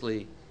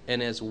seriously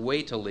and as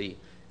weightily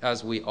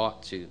as we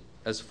ought to,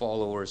 as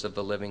followers of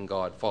the living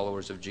God,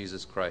 followers of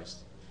Jesus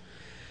Christ.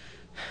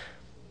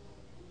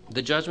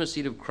 The judgment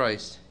seat of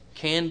Christ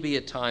can be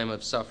a time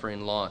of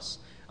suffering loss.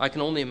 I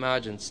can only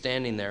imagine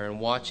standing there and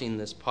watching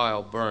this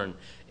pile burn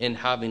and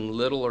having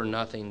little or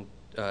nothing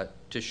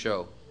to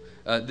show.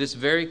 This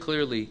very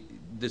clearly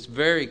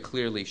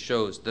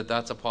shows that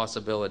that's a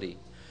possibility.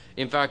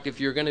 In fact, if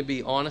you're going to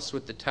be honest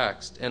with the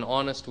text and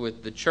honest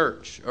with the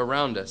church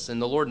around us, and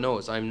the Lord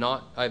knows I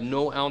have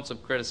no ounce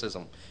of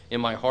criticism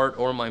in my heart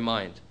or my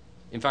mind.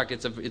 In fact,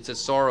 it's a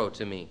sorrow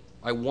to me.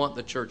 I want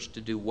the church to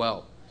do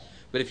well.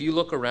 But if you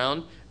look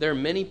around, there are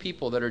many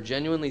people that are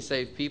genuinely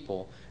saved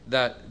people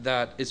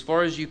that as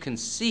far as you can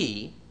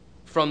see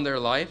from their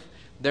life,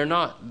 they're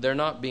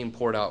not being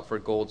poured out for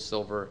gold,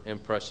 silver,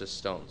 and precious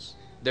stones.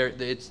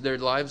 Their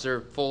lives are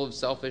full of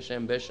selfish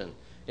ambition,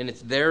 and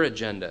it's their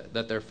agenda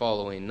that they're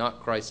following,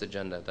 not Christ's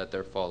agenda that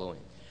they're following.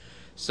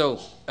 So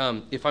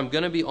if I'm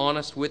going to be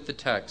honest with the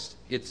text,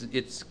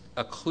 it's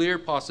a clear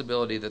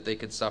possibility that they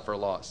could suffer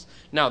loss.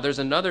 Now, there's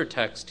another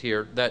text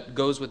here that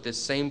goes with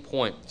this same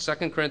point.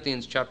 2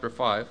 Corinthians chapter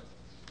 5.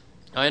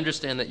 I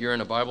understand that you're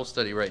in a Bible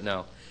study right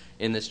now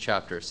in this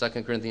chapter, 2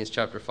 Corinthians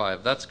chapter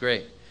 5. That's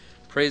great.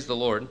 Praise the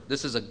Lord.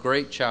 This is a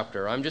great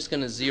chapter. I'm just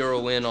going to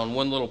zero in on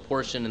one little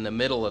portion in the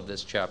middle of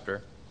this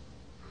chapter.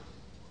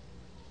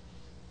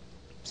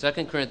 2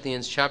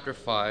 Corinthians chapter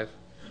 5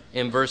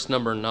 in verse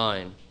number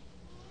 9.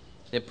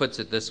 It puts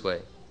it this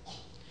way.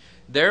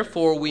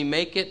 Therefore we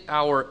make it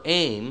our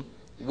aim,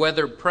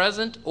 whether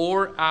present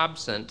or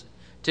absent,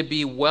 to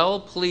be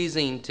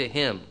well-pleasing to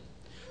him.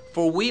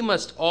 For we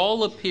must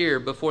all appear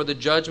before the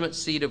judgment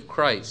seat of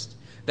Christ,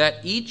 that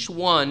each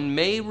one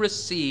may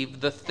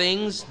receive the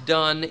things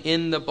done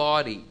in the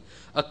body,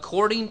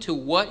 according to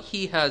what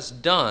he has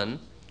done,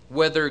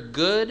 whether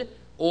good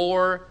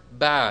or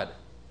bad.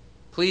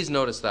 Please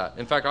notice that.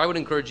 In fact, I would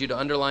encourage you to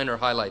underline or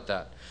highlight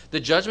that.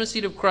 The judgment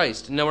seat of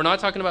Christ. Now, we're not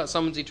talking about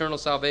someone's eternal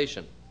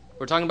salvation.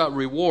 We're talking about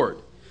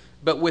reward.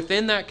 But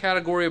within that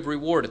category of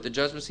reward at the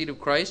judgment seat of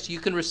Christ, you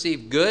can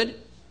receive good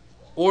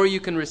or you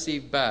can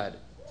receive bad.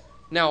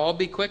 Now, I'll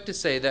be quick to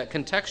say that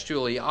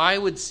contextually, I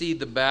would see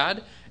the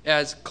bad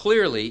as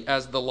clearly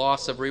as the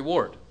loss of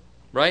reward.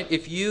 Right?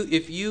 If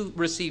you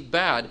receive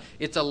bad,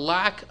 it's a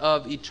lack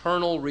of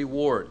eternal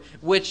reward,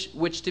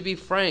 which to be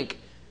frank,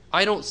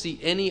 I don't see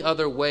any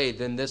other way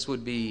than this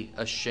would be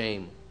a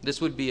shame. This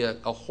would be a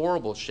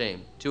horrible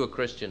shame to a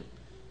Christian.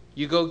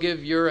 You go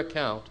give your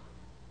account,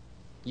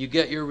 you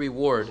get your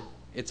reward,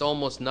 it's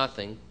almost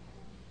nothing,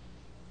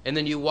 and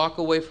then you walk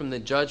away from the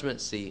judgment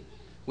seat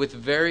with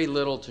very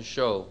little to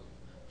show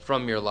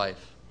from your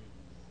life.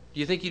 Do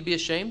you think you'd be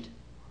ashamed?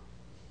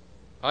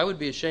 I would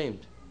be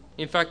ashamed.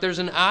 In fact, there's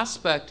an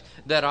aspect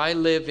that I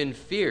live in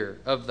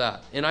fear of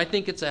that, and I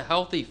think it's a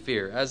healthy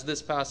fear, as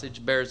this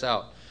passage bears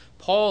out.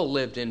 Paul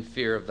lived in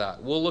fear of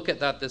that. We'll look at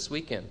that this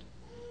weekend.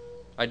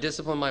 I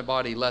discipline my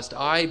body lest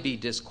I be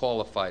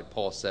disqualified,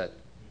 Paul said.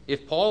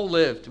 If Paul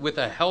lived with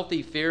a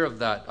healthy fear of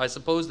that, I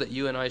suppose that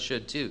you and I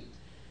should too.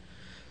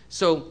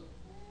 So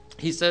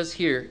he says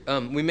here,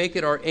 we make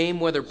it our aim,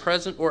 whether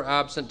present or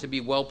absent, to be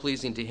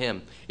well-pleasing to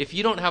him. If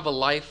you don't have a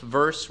life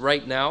verse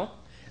right now,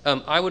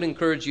 I would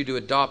encourage you to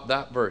adopt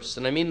that verse.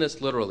 And I mean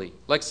this literally.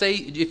 Like say,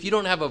 if you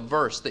don't have a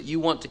verse that you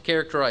want to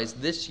characterize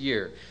this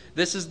year,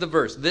 this is the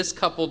verse. This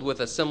coupled with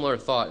a similar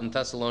thought in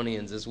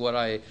Thessalonians is what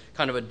I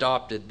kind of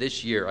adopted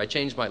this year. I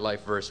change my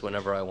life verse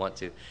whenever I want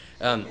to.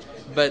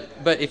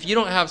 But if you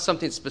don't have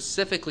something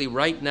specifically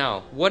right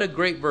now, what a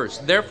great verse.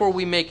 Therefore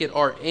we make it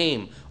our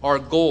aim, our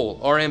goal,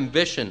 our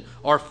ambition,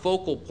 our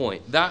focal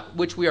point, that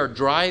which we are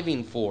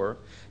driving for,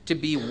 to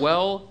be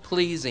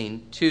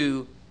well-pleasing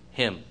to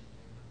him.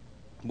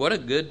 What a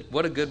good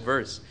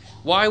verse.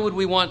 Why would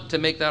we want to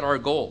make that our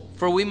goal?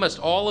 For we must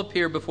all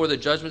appear before the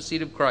judgment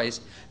seat of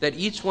Christ, that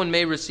each one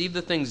may receive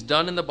the things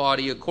done in the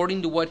body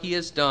according to what he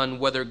has done,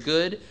 whether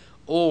good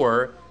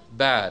or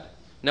bad.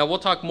 Now we'll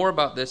talk more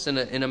about this in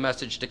a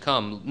message to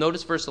come.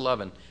 Notice verse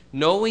 11.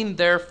 Knowing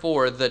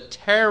therefore the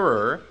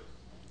terror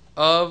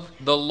of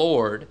the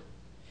Lord,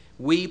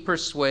 we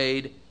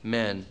persuade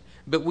men.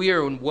 But we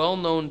are well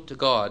known to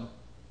God,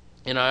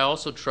 and I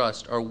also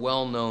trust are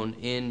well known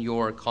in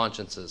your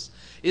consciences.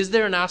 Is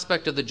there an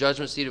aspect of the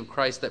judgment seat of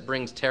Christ that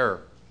brings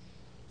terror,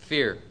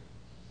 fear?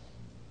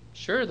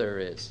 Sure there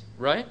is,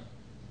 right?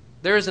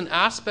 There is an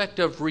aspect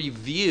of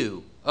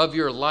review of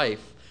your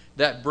life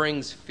that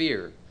brings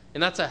fear.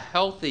 And that's a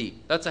healthy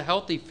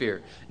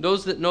fear.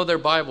 Those that know their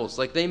Bibles,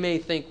 like they may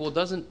think, well,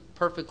 doesn't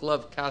perfect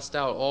love cast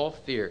out all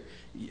fear?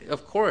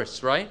 Of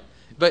course, right?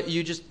 But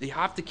you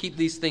have to keep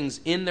these things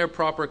in their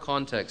proper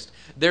context.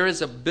 There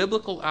is a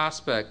biblical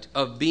aspect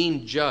of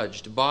being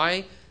judged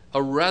by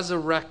a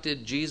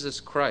resurrected Jesus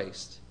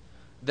Christ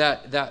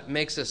that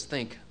makes us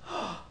think,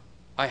 oh,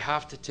 I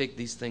have to take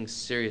these things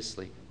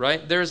seriously,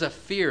 right? There's a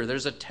fear,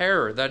 there's a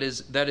terror that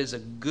is a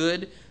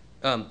good,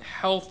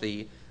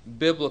 healthy,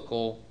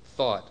 biblical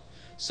thought.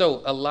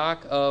 So a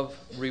lack of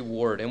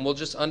reward, and we'll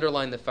just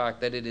underline the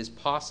fact that it is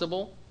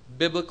possible,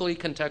 biblically,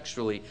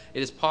 contextually,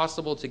 it is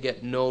possible to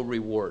get no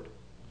reward.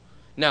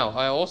 Now,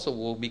 I also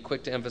will be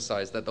quick to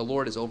emphasize that the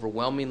Lord is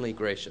overwhelmingly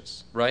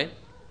gracious, right?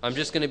 I'm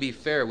just going to be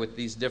fair with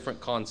these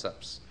different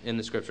concepts in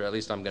the Scripture. At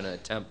least I'm going to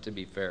attempt to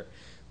be fair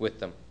with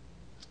them.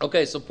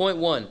 Okay, so point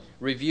one,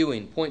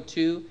 reviewing. Point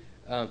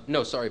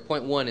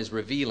one is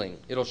revealing.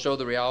 It'll show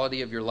the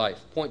reality of your life.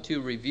 Point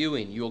two,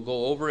 reviewing. You'll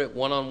go over it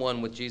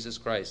one-on-one with Jesus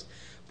Christ.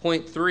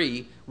 Point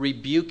three,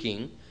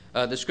 rebuking.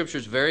 The Scripture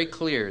is very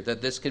clear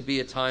that this could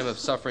be a time of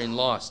suffering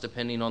loss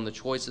depending on the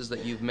choices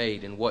that you've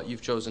made and what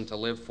you've chosen to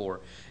live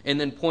for. And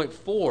then point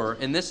four,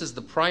 and this is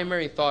the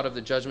primary thought of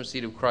the judgment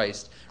seat of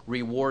Christ,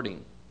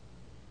 rewarding.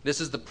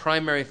 This is the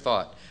primary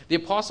thought. The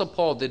Apostle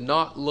Paul did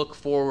not look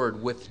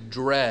forward with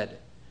dread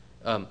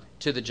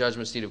to the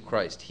judgment seat of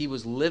Christ. He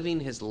was living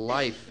his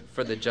life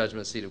for the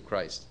judgment seat of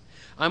Christ.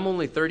 I'm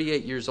only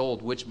 38 years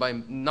old, which by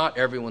not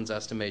everyone's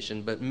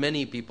estimation, but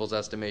many people's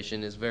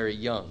estimation is very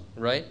young,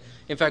 right?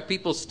 In fact,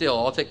 people still,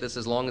 I'll take this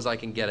as long as I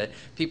can get it,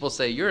 people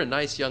say, you're a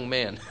nice young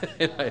man.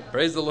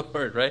 Praise the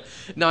Lord, right?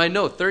 Now, I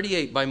know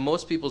 38 by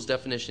most people's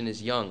definition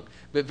is young,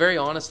 but very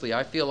honestly,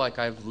 I feel like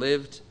I've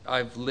lived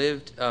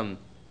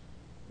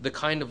the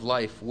kind of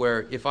life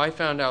where if I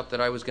found out that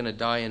I was going to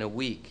die in a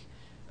week,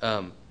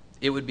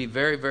 it would be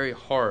very, very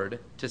hard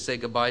to say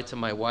goodbye to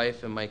my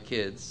wife and my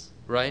kids,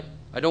 right?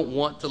 I don't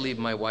want to leave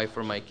my wife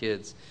or my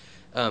kids,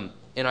 and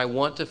I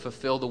want to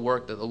fulfill the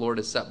work that the Lord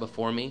has set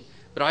before me.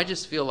 But I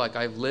just feel like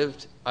I've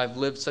lived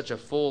such a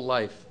full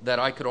life that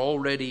I could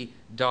already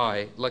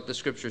die, like the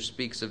Scripture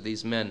speaks of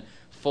these men,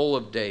 full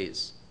of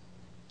days.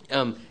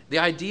 The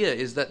idea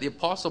is that the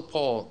Apostle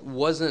Paul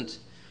wasn't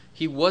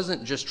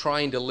just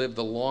trying to live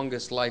the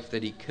longest life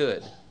that he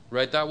could,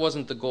 right? That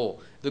wasn't the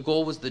goal. The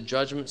goal was the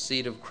judgment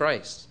seat of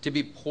Christ, to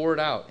be poured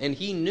out. And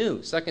he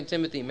knew, 2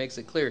 Timothy makes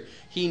it clear,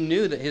 he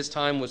knew that his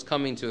time was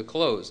coming to a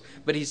close.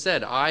 But he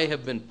said, I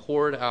have been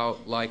poured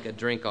out like a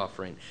drink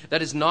offering.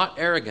 That is not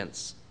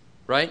arrogance,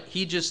 right?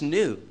 He just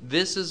knew,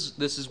 this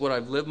is what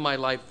I've lived my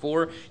life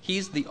for.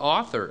 He's the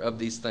author of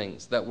these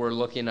things that we're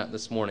looking at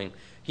this morning.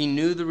 He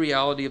knew the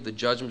reality of the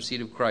judgment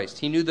seat of Christ.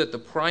 He knew that the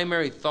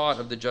primary thought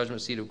of the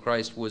judgment seat of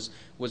Christ was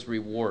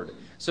reward.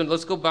 So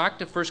let's go back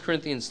to 1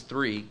 Corinthians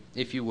 3,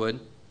 if you would.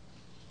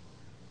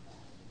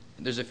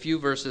 There's a few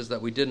verses that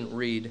we didn't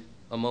read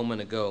a moment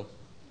ago.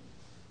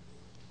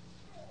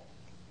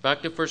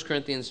 Back to 1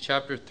 Corinthians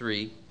chapter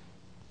 3,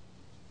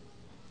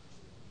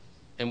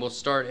 and we'll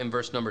start in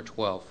verse number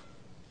 12.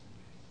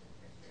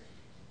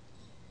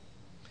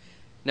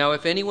 Now,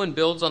 if anyone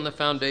builds on the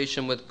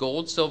foundation with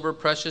gold, silver,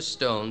 precious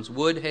stones,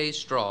 wood, hay,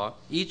 straw,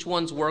 each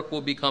one's work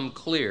will become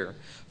clear,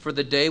 for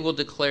the day will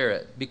declare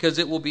it, because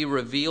it will be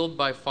revealed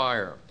by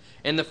fire.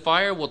 And the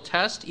fire will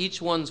test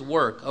each one's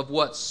work of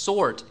what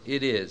sort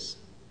it is.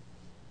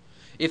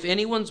 If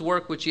anyone's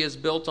work which he has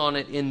built on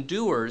it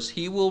endures,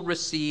 he will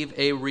receive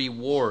a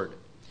reward.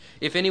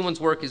 If anyone's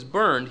work is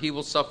burned, he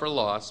will suffer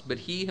loss, but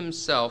he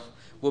himself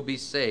will be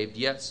saved,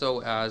 yet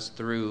so as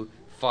through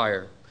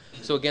fire.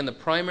 So again, the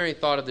primary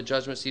thought of the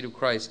judgment seat of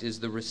Christ is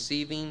the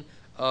receiving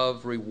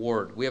of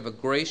reward. We have a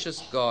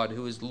gracious God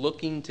who is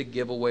looking to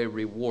give away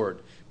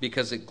reward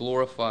because it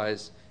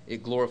glorifies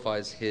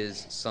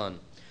his Son.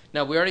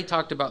 Now, we already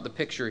talked about the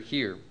picture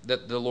here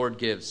that the Lord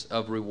gives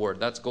of reward.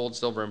 That's gold,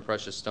 silver, and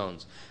precious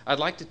stones. I'd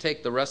like to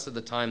take the rest of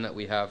the time that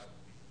we have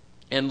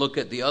and look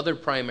at the other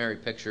primary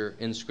picture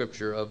in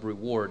Scripture of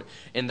reward,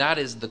 and that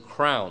is the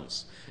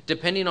crowns.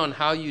 Depending on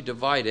how you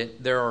divide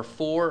it, there are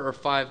 4 or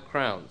 5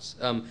 crowns.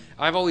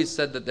 I've always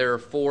said that there are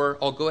 4.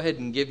 I'll go ahead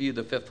and give you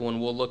the 5th one.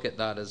 We'll look at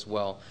that as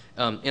well.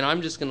 And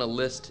I'm just going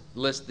to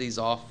list these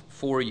off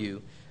for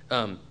you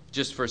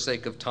just for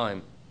sake of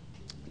time.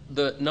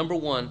 The number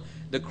 1,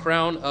 the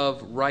crown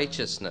of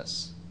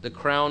righteousness. The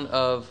crown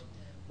of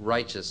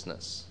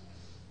righteousness.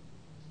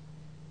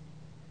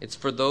 It's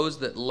for those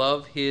that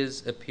love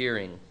his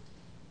appearing.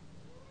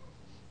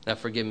 Now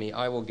forgive me,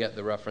 I will get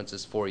the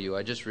references for you.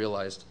 I just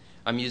realized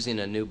I'm using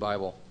a new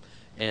Bible,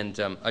 and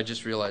I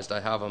just realized I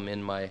have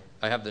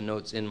the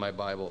notes in my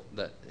Bible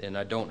and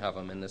I don't have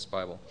them in this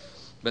Bible.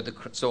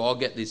 So I'll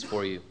get these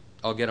for you.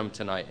 I'll get them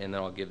tonight, and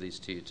then I'll give these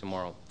to you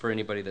tomorrow for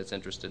anybody that's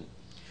interested.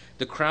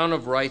 The crown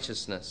of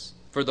righteousness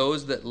for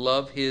those that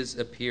love his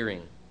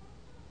appearing.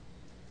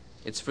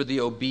 It's for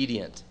the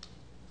obedient.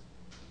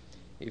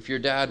 If your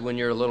dad, when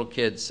you're a little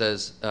kid,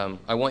 says,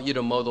 I want you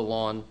to mow the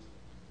lawn,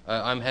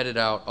 I'm headed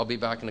out, I'll be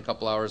back in a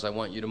couple hours, I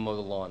want you to mow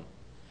the lawn.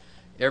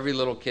 Every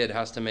little kid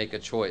has to make a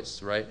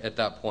choice, right, at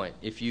that point.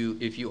 If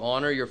you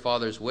honor your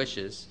father's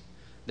wishes,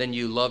 then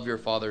you love your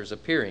father's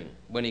appearing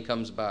when he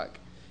comes back.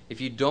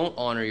 If you don't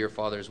honor your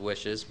father's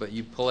wishes, but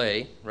you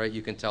play, right,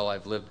 you can tell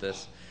I've lived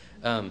this,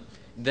 then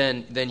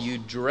you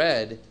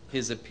dread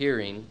his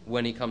appearing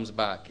when he comes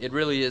back. It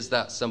really is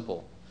that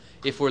simple.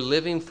 If we're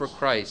living for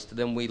Christ,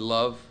 then we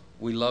love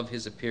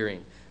his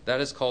appearing. That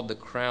is called the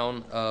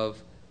crown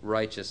of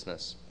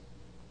righteousness.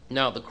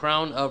 Now, the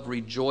crown of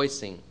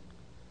rejoicing.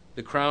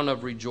 The crown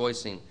of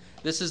rejoicing.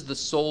 This is the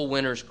soul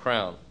winner's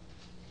crown.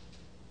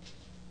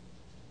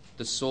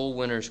 The soul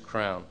winner's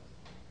crown.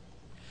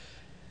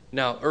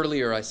 Now,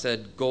 earlier I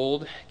said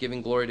gold,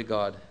 giving glory to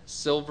God.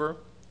 Silver,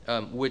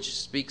 which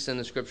speaks in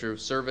the scripture of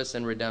service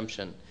and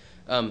redemption.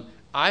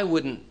 I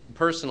wouldn't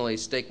personally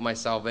stake my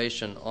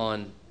salvation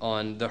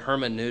on the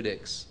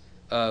hermeneutics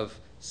of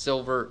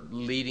silver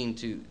leading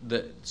to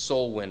the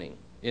soul winning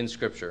in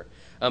scripture.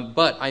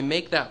 But I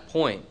make that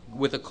point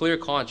with a clear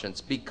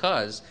conscience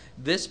because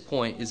this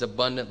point is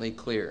abundantly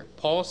clear.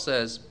 Paul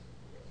says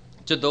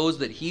to those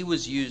that he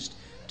was used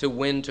to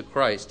win to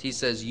Christ, he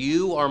says,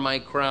 "You are my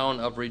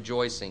crown of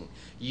rejoicing.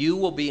 You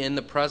will be in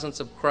the presence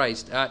of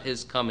Christ at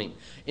his coming."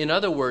 In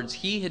other words,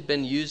 he had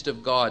been used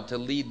of God to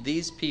lead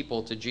these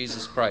people to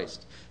Jesus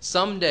Christ.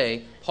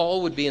 Someday,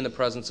 Paul would be in the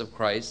presence of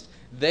Christ,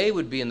 they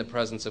would be in the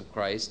presence of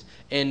Christ,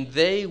 and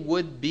they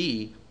would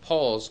be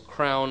Paul's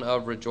crown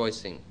of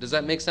rejoicing. Does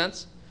that make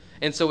sense?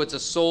 And so it's a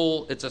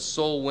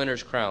soul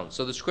winner's crown.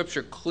 So the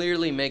scripture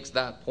clearly makes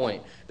that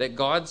point, that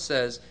God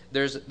says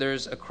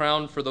there's a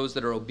crown for those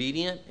that are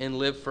obedient and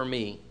live for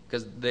me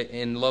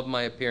and love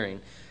my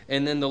appearing.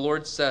 And then the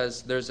Lord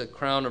says there's a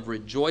crown of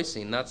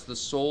rejoicing. That's the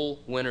soul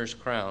winner's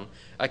crown.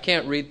 I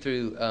can't read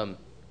through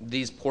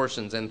these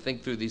portions and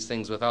think through these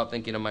things without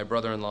thinking of my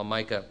brother-in-law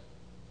Micah.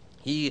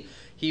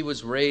 He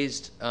was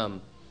raised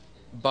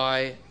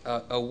by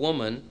a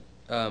woman,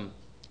 a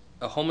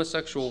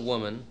homosexual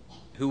woman,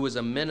 who was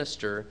a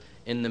minister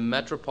in the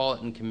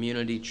Metropolitan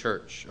Community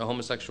Church, a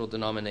homosexual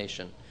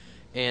denomination.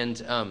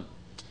 And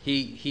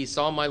he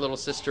saw my little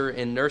sister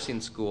in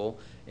nursing school,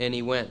 and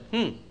he went,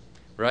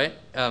 right?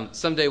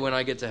 Someday when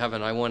I get to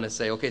heaven, I want to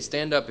say, okay,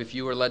 stand up if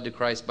you were led to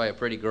Christ by a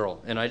pretty girl.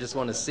 And I just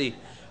want to see,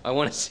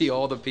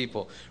 all the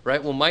people,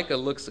 right? Well, Micah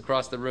looks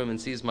across the room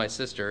and sees my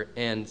sister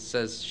and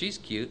says, she's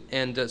cute.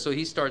 And so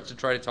he starts to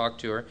try to talk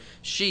to her.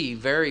 She,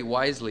 very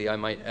wisely, I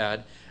might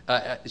add,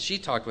 she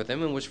talked with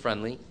him and was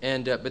friendly,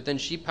 and but then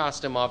she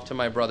passed him off to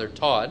my brother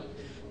Todd.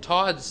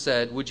 Todd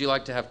said, "Would you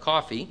like to have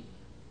coffee?"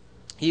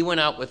 He went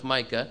out with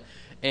Micah,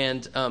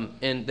 and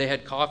they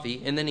had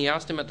coffee, and then he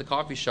asked him at the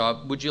coffee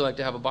shop, "Would you like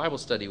to have a Bible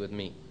study with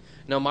me?"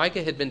 Now,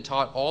 Micah had been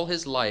taught all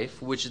his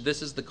life, which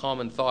this is the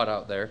common thought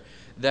out there,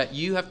 that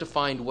you have to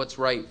find what's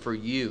right for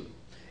you.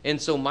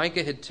 And so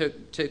Micah had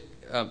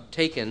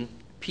taken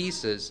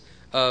pieces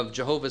of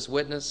Jehovah's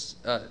Witness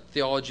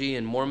theology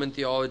and Mormon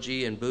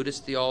theology and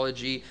Buddhist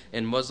theology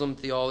and Muslim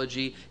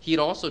theology. He had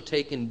also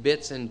taken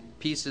bits and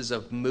pieces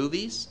of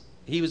movies.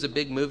 He was a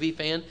big movie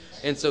fan,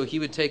 and so he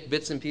would take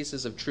bits and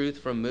pieces of truth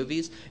from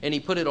movies, and he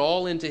put it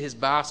all into his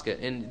basket.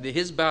 And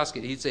his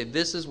basket, he'd say,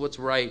 this is what's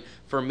right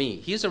for me.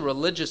 He's a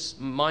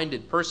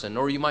religious-minded person,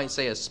 or you might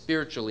say a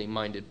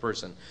spiritually-minded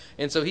person.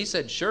 And so he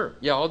said, sure,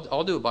 yeah,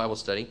 I'll do a Bible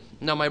study.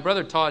 Now, my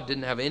brother Todd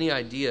didn't have any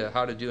idea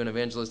how to do an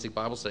evangelistic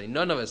Bible study.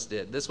 None of us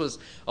did. This was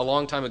a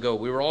long time ago.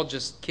 We were all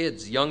just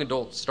kids, young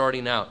adults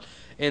starting out.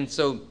 And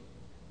so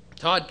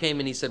Todd came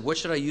and he said, what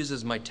should I use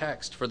as my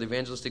text for the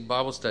evangelistic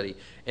Bible study?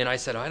 And I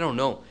said, I don't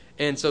know.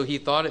 And so he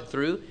thought it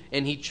through,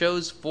 and he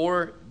chose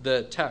for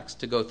the text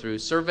to go through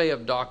Survey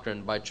of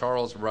Doctrine by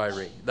Charles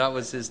Ryrie. That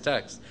was his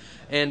text.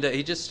 And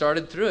he just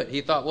started through it.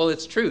 He thought, well,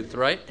 it's truth,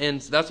 right?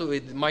 And that's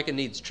what Micah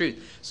needs,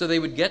 truth. So they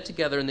would get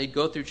together and they'd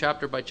go through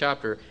chapter by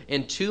chapter.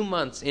 And 2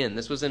 months in,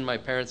 this was in my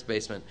parents'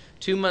 basement,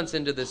 2 months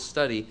into this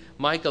study,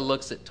 Micah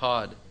looks at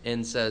Todd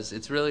and says,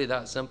 it's really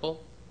that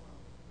simple?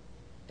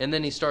 And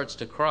then he starts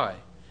to cry.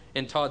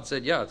 And Todd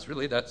said, yeah, it's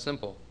really that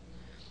simple.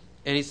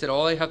 And he said,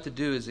 all I have to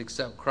do is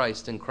accept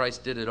Christ, and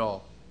Christ did it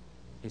all.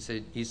 He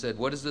said,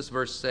 what does this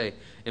verse say?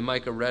 And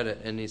Micah read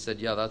it, and he said,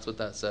 yeah, that's what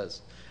that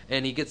says.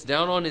 And he gets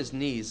down on his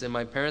knees in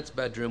my parents'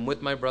 bedroom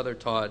with my brother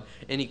Todd,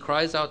 and he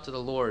cries out to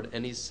the Lord,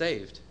 and he's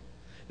saved.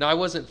 Now, I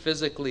wasn't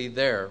physically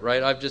there,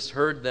 right? I've just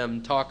heard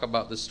them talk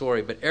about the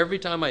story. But every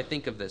time I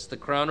think of this, the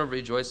crown of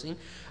rejoicing,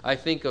 I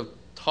think of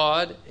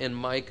Todd and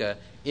Micah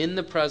in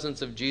the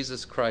presence of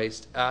Jesus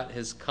Christ at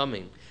his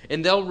coming.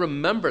 And they'll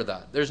remember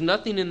that. There's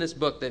nothing in this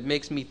book that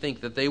makes me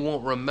think that they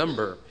won't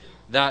remember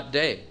that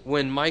day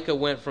when Micah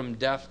went from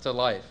death to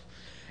life.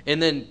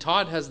 And then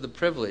Todd has the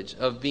privilege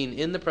of being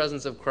in the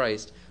presence of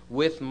Christ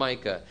with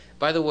Micah.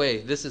 By the way,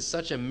 this is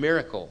such a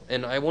miracle,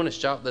 and I want to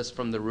shout this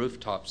from the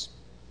rooftops.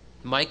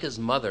 Micah's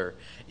mother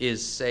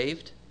is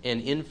saved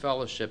and in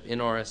fellowship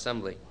in our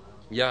assembly.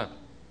 Yeah,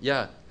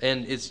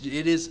 and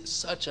it is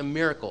such a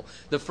miracle.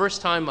 The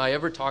first time I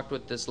ever talked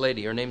with this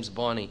lady, her name's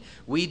Bonnie,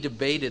 we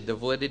debated the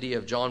validity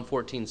of John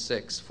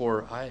 14:6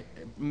 for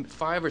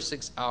 5 or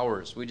 6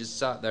 hours. We just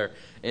sat there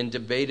and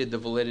debated the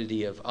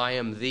validity of I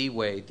am the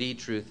way, the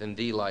truth, and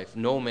the life.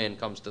 No man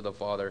comes to the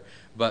Father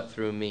but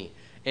through me.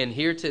 And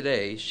here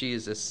today, she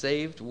is a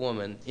saved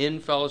woman in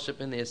fellowship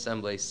in the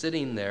assembly,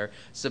 sitting there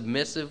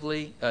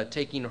submissively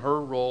taking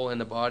her role in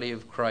the body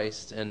of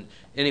Christ. And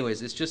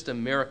anyways, it's just a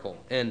miracle.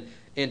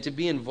 And to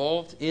be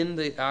involved in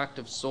the act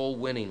of soul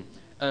winning.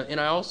 And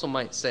I also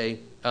might say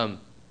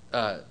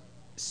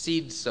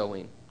seed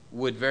sowing.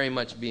 would very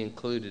much be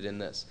included in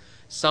this.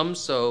 Some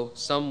sow,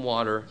 some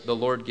water, the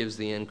Lord gives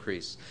the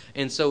increase.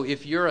 And so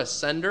if you're a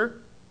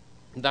sender,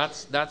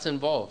 that's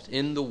involved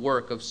in the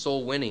work of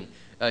soul winning.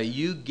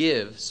 You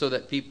give so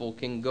that people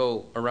can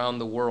go around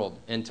the world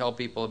and tell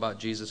people about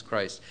Jesus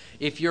Christ.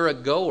 If you're a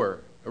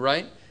goer,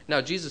 right? Now,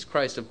 Jesus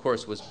Christ, of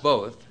course, was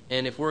both.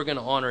 And if we're going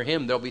to honor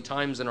him, there'll be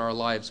times in our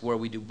lives where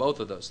we do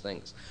both of those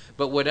things.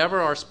 But whatever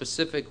our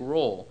specific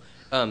role,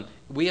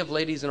 we have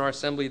ladies in our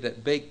assembly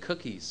that bake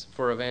cookies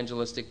for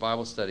evangelistic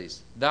Bible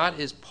studies. That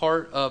is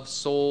part of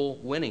soul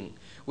winning.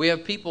 We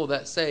have people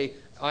that say,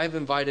 I've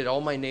invited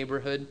all my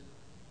neighborhood,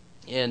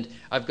 and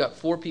I've got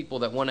 4 people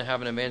that want to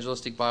have an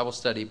evangelistic Bible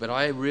study, but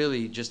I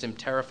really just am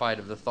terrified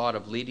of the thought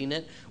of leading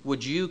it.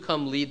 Would you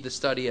come lead the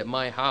study at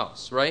my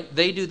house, right?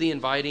 They do the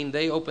inviting.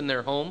 They open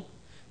their home.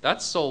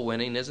 That's soul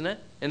winning, isn't it?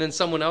 And then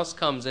someone else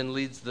comes and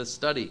leads the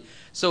study.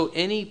 So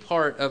any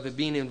part of it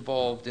being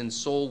involved in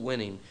soul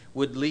winning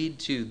would lead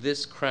to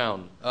this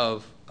crown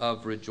of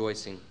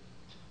rejoicing.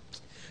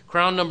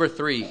 Crown number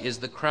 3 is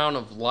the crown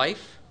of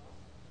life.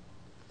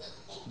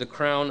 The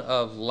crown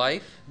of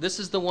life. This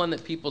is the one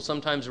that people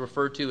sometimes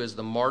refer to as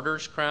the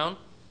martyr's crown.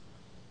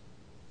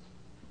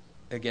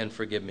 Again,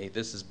 forgive me.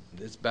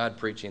 It's bad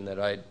preaching that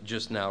I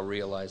just now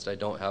realized I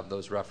don't have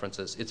those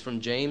references. It's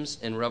from James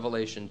in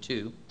Revelation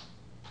 2.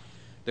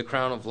 The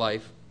crown of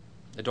life.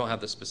 I don't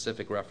have the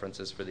specific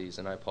references for these,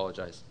 and I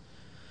apologize.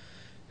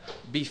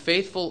 Be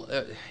faithful.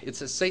 It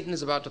says Satan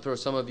is about to throw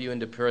some of you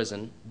into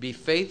prison. Be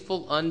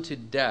faithful unto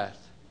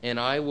death, and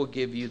I will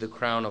give you the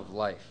crown of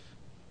life.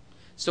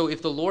 So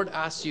if the Lord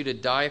asks you to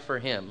die for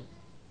him,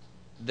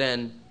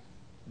 then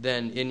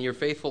in you're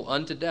faithful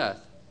unto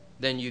death,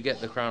 then you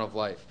get the crown of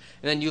life.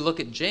 And then you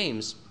look at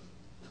James,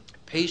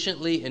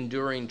 patiently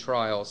enduring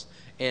trials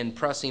and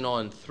pressing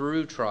on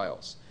through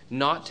trials,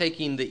 not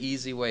taking the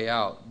easy way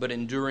out, but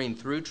enduring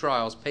through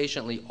trials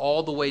patiently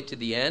all the way to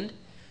the end,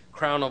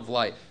 crown of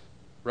life,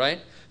 right?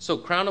 So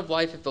crown of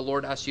life if the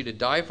Lord asks you to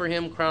die for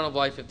him, crown of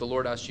life if the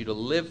Lord asks you to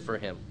live for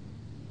him.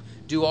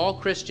 Do all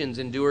Christians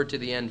endure to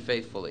the end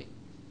faithfully?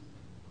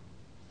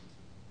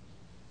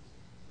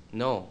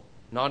 No,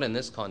 not in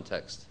this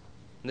context.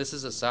 And this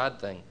is a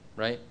sad thing,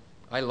 right?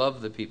 I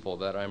love the people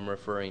that I'm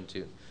referring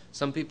to.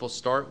 Some people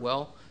start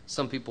well.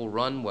 Some people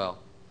run well.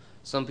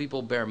 Some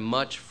people bear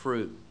much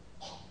fruit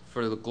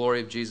for the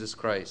glory of Jesus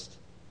Christ.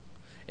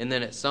 And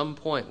then at some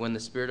point when the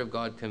Spirit of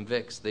God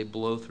convicts, they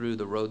blow through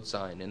the road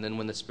sign. And then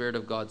when the Spirit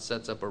of God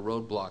sets up a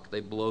roadblock,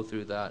 they blow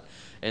through that.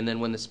 And then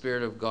when the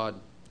Spirit of God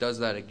does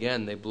that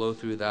again, they blow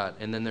through that.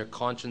 And then their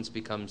conscience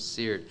becomes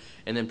seared.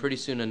 And then pretty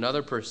soon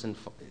another person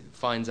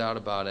finds out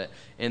about it,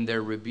 and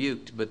they're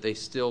rebuked, but they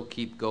still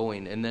keep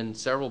going. And then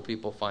several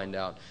people find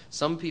out.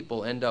 Some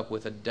people end up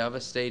with a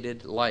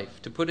devastated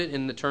life. To put it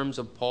in the terms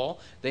of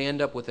Paul, they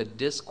end up with a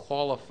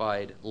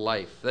disqualified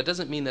life. That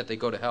doesn't mean that they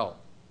go to hell.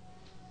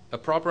 A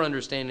proper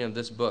understanding of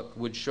this book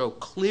would show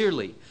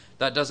clearly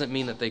that doesn't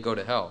mean that they go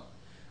to hell,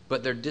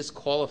 but they're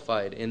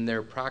disqualified in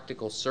their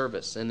practical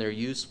service and their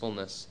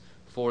usefulness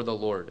for the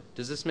Lord.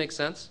 Does this make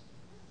sense?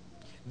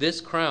 This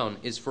crown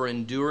is for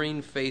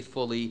enduring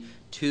faithfully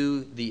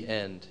to the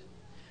end.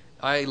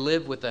 I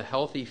live with a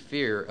healthy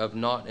fear of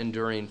not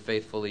enduring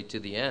faithfully to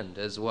the end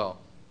as well.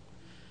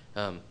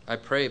 I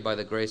pray by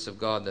the grace of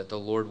God that the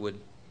Lord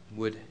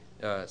would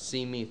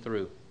see me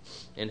through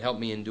and help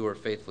me endure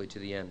faithfully to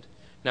the end.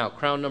 Now,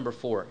 crown number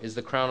 4 is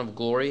the crown of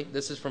glory.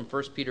 This is from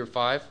 1 Peter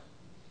 5.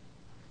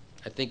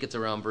 I think it's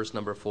around verse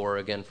number 4.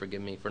 Again,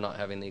 forgive me for not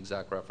having the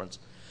exact reference.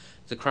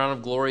 The crown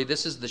of glory.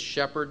 This is the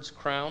shepherd's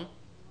crown.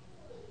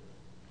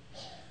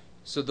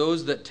 So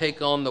those that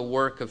take on the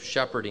work of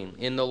shepherding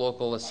in the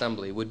local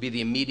assembly would be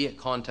the immediate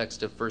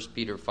context of 1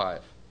 Peter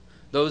 5.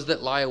 Those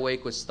that lie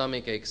awake with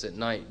stomach aches at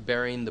night,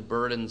 bearing the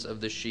burdens of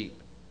the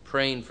sheep,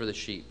 praying for the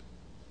sheep.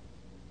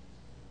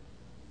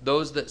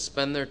 Those that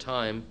spend their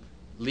time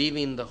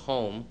leaving the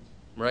home,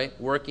 right,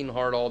 working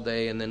hard all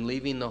day and then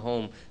leaving the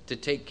home to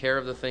take care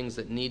of the things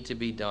that need to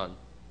be done.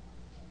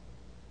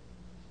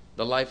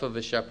 The life of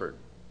a shepherd.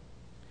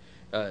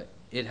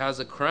 It has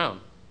a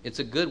crown. It's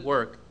a good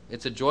work.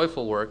 It's a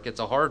joyful work.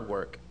 It's a hard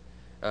work.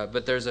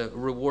 But there's a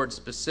reward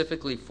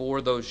specifically for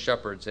those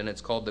shepherds, and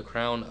it's called the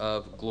crown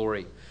of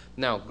glory.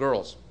 Now,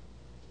 girls,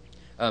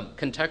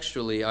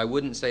 contextually, I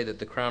wouldn't say that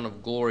the crown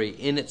of glory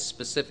in its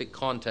specific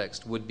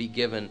context would be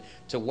given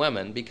to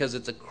women, because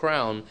it's a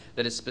crown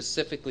that is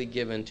specifically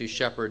given to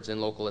shepherds in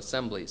local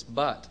assemblies.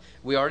 But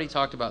we already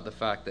talked about the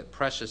fact that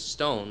precious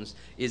stones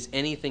is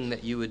anything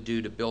that you would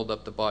do to build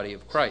up the body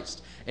of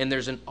Christ. And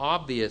there's an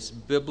obvious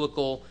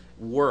biblical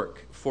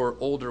work for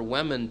older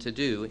women to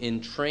do in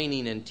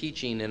training and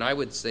teaching, and I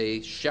would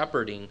say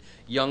shepherding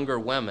younger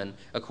women,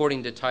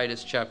 according to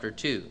Titus chapter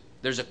 2.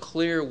 There's a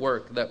clear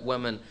work that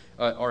women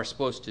are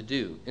supposed to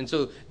do. And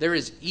so there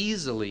is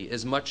easily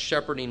as much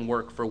shepherding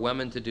work for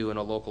women to do in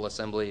a local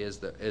assembly as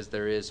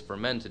there is for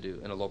men to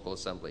do in a local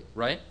assembly,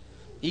 right?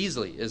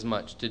 Easily as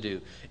much to do.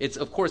 It's,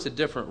 of course, a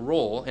different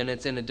role, and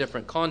it's in a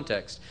different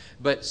context.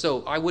 But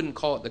so I wouldn't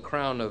call it the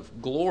crown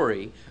of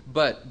glory,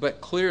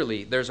 but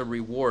clearly there's a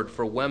reward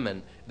for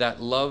women that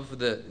love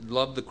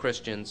the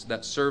Christians,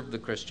 that serve the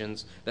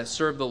Christians, that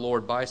serve the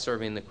Lord by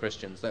serving the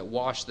Christians, that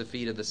wash the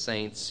feet of the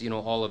saints,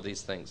 all of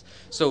these things.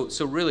 So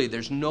really,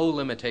 there's no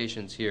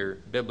limitations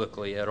here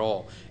biblically at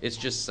all. It's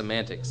just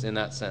semantics in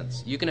that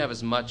sense. You can have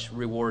as much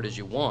reward as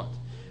you want.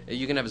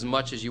 You can have as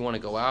much as you want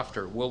to go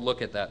after. We'll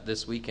look at that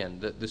this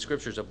weekend. The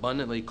Scripture's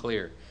abundantly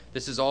clear.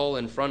 This is all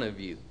in front of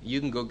you.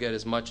 You can go get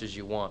as much as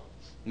you want.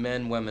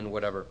 Men, women,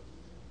 whatever.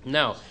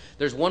 Now,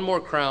 there's one more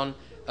crown.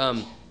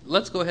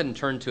 Let's go ahead and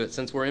turn to it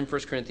since we're in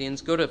 1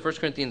 Corinthians. Go to 1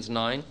 Corinthians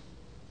 9.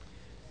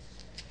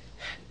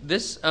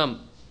 This,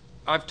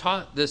 I've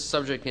taught this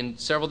subject in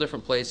several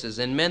different places,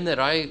 and men that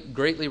I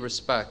greatly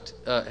respect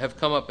have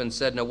come up and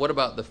said, now what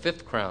about the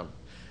fifth crown?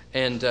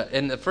 And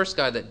the first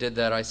guy that did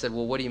that, I said,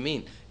 well, what do you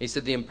mean? He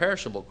said, the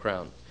imperishable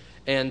crown.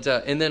 And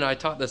then I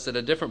taught this at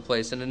a different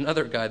place, and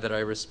another guy that I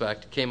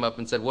respect came up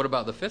and said, what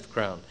about the fifth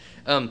crown?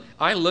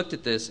 I looked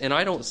at this, and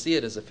I don't see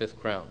it as a fifth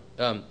crown.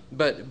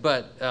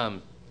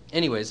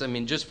 Anyways,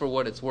 just for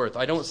what it's worth,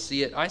 I don't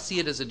see it. I see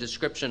it as a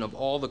description of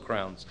all the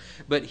crowns.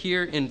 But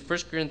here in 1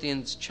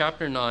 Corinthians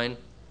chapter 9,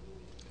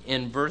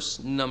 in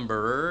verse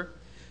number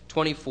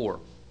 24,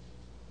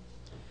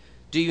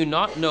 do you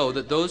not know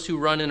that those who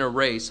run in a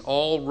race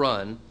all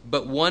run,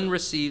 but one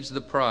receives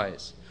the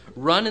prize?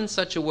 Run in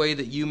such a way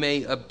that you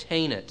may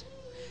obtain it.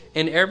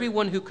 And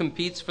everyone who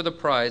competes for the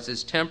prize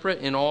is temperate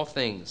in all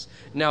things.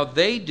 Now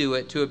they do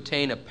it to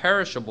obtain a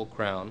perishable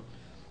crown,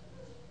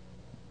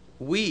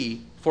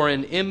 we for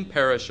an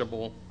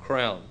imperishable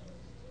crown.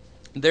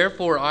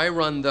 Therefore I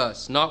run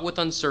thus, not with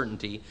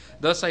uncertainty.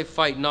 Thus I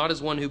fight not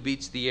as one who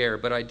beats the air,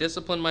 but I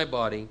discipline my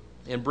body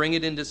and bring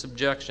it into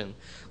subjection,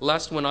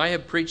 lest when I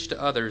have preached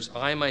to others,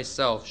 I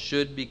myself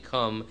should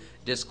become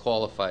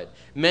disqualified.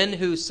 Men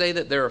who say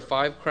that there are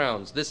 5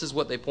 crowns, this is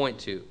what they point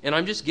to. And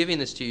I'm just giving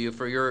this to you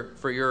for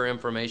your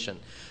information.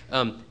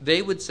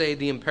 They would say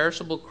the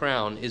imperishable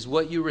crown is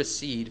what you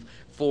receive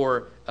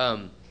for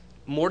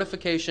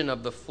mortification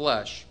of the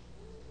flesh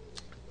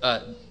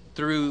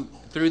through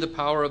the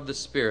power of the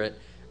Spirit.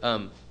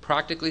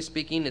 Practically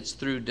speaking, it's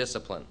through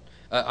discipline.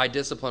 I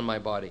discipline my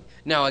body.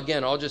 Now,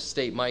 again, I'll just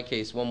state my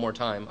case one more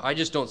time. I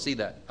just don't see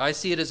that. I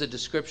see it as a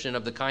description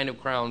of the kind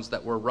of crowns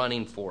that we're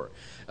running for.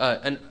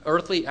 An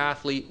earthly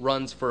athlete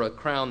runs for a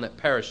crown that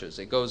perishes.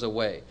 It goes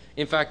away.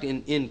 In fact,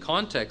 in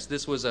context,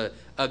 this was a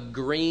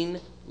green,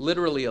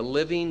 literally a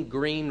living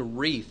green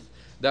wreath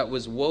that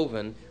was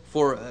woven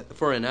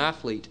for an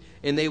athlete.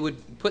 And they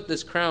would put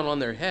this crown on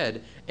their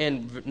head,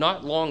 and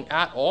not long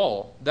at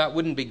all, that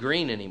wouldn't be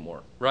green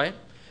anymore, right?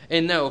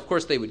 And now, of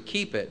course, they would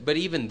keep it, but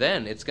even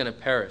then, it's going to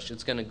perish.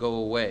 It's going to go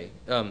away.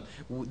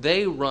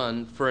 They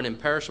run for an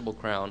imperishable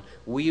crown.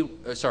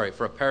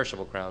 For a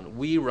perishable crown.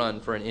 We run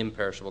for an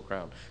imperishable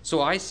crown.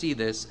 So I see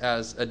this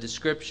as a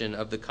description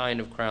of the kind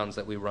of crowns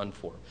that we run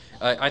for.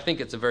 I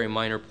think it's a very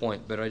minor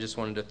point, but I just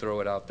wanted to throw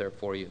it out there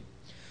for you.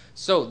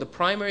 So the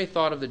primary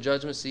thought of the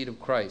judgment seat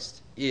of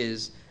Christ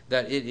is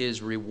that it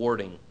is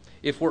rewarding.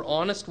 If we're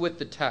honest with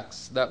the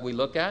texts that we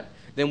look at,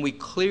 then we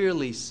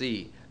clearly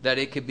see that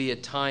it could be a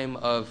time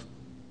of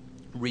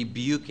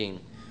rebuking,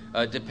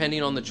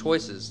 depending on the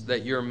choices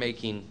that you're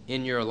making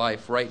in your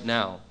life right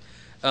now.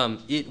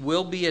 It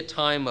will be a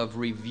time of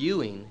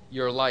reviewing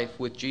your life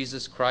with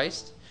Jesus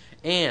Christ,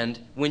 and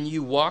when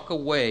you walk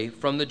away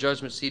from the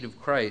judgment seat of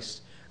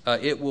Christ,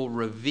 it will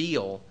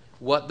reveal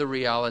what the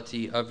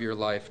reality of your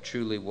life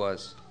truly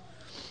was.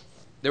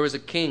 There was a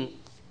king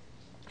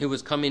who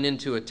was coming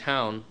into a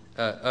town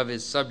of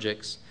his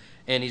subjects,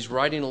 and he's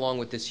riding along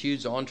with this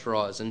huge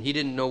entourage, and he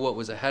didn't know what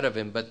was ahead of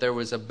him, but there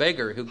was a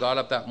beggar who got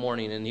up that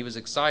morning, and he was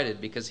excited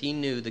because he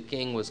knew the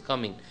king was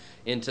coming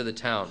into the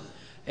town.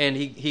 And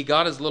he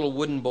got his little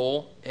wooden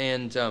bowl,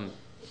 and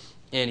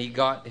he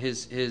got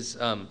his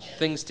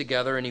things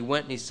together, and he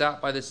went and he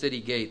sat by the city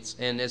gates.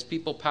 And as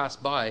people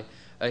passed by,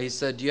 he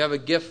said, "Do you have a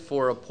gift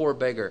for a poor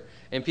beggar?"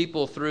 And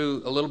people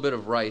threw a little bit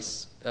of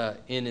rice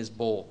in his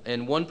bowl,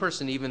 and one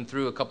person even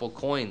threw a couple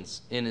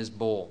coins in his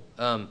bowl.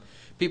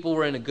 People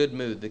were in a good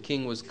mood. The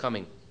king was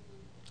coming.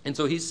 And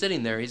so he's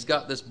sitting there. He's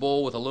got this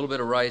bowl with a little bit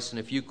of rice and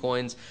a few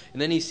coins.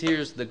 And then he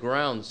hears the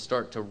ground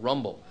start to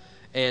rumble.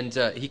 And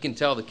he can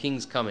tell the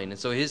king's coming. And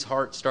so his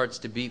heart starts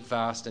to beat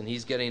fast, and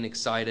he's getting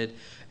excited.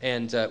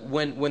 And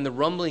when the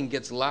rumbling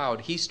gets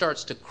loud, he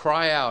starts to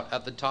cry out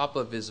at the top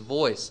of his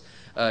voice,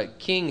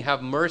 "King,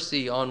 have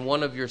mercy on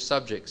one of your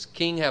subjects.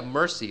 King, have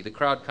mercy." The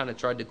crowd kind of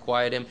tried to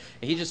quiet him,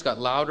 and he just got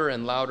louder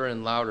and louder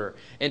and louder.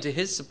 And to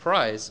his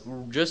surprise,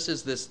 just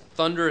as this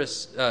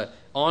thunderous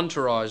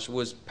entourage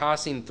was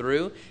passing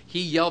through,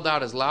 he yelled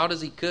out as loud as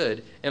he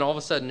could, and all of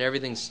a sudden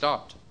everything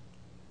stopped.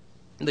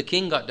 The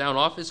king got down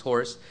off his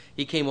horse.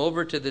 He came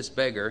over to this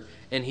beggar,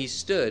 and he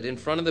stood in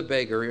front of the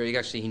beggar, or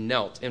he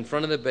knelt in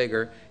front of the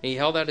beggar, and he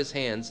held out his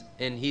hands,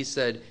 and he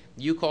said,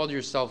 "You called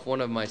yourself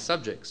one of my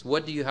subjects.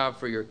 What do you have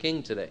for your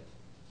king today?"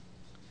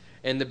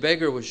 And the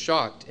beggar was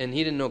shocked, and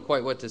he didn't know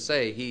quite what to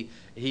say.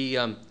 He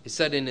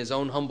said in his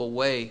own humble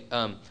way,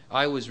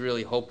 "I was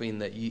really hoping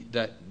that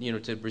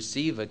to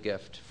receive a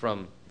gift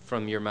from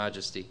your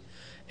majesty."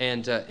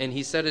 And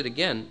he said it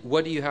again,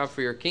 "What do you have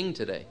for your king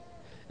today?"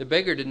 The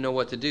beggar didn't know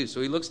what to do,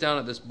 so he looks down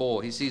at this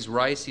bowl. He sees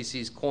rice, he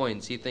sees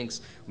coins. He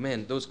thinks,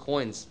 man, those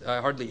coins, I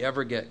hardly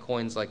ever get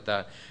coins like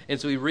that. And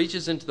so he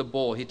reaches into the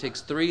bowl. He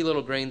takes 3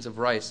 little grains of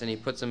rice and he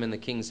puts them in the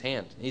king's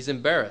hand. He's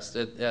embarrassed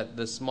at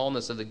the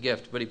smallness of the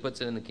gift, but he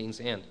puts it in the king's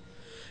hand.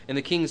 And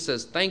the king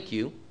says, thank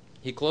you.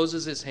 He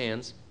closes his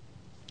hands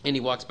and he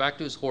walks back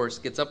to his horse,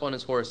 gets up on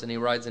his horse, and he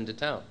rides into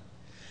town.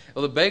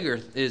 Well, the beggar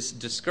is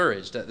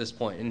discouraged at this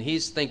point, and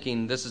he's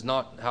thinking, this is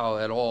not how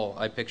at all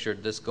I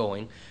pictured this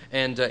going.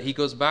 And he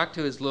goes back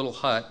to his little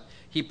hut.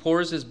 He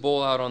pours his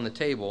bowl out on the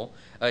table.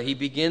 He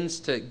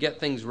begins to get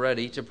things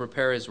ready to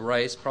prepare his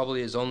rice,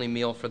 probably his only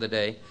meal for the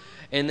day.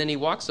 And then he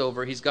walks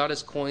over. He's got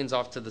his coins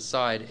off to the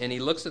side, and he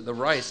looks at the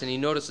rice, and he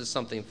notices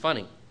something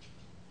funny.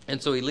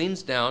 And so he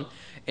leans down,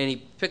 and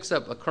he picks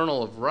up a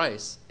kernel of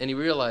rice, and he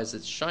realizes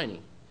it's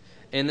shiny.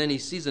 And then he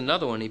sees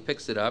another one, he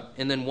picks it up,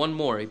 and then one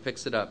more, he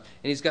picks it up.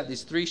 And he's got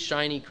these 3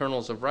 shiny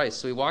kernels of rice.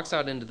 So he walks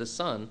out into the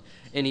sun,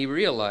 and he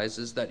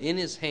realizes that in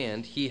his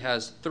hand he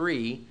has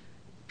 3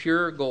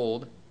 pure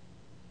gold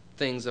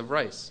things of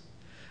rice.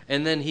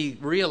 And then he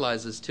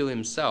realizes to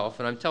himself,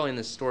 and I'm telling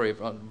this story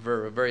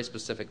for a very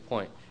specific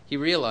point, he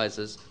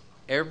realizes,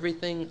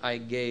 everything I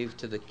gave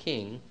to the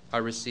king, I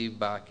received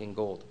back in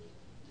gold.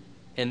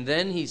 And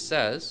then he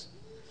says,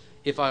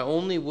 if I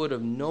only would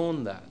have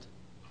known that,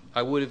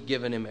 I would have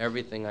given him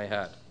everything I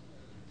had.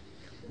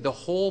 The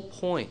whole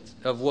point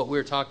of what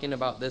we're talking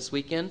about this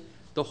weekend,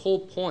 the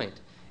whole point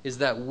is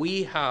that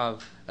we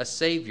have a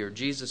Savior,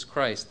 Jesus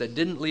Christ, that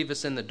didn't leave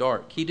us in the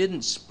dark. He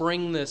didn't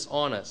spring this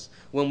on us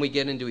when we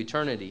get into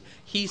eternity.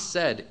 He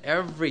said,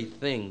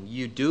 everything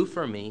you do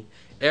for me,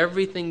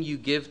 everything you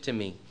give to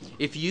me,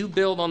 if you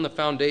build on the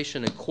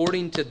foundation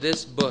according to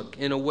this book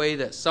in a way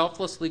that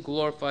selflessly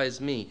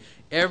glorifies me,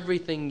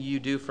 everything you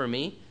do for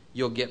me,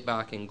 you'll get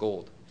back in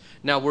gold.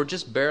 Now, we're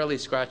just barely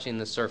scratching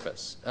the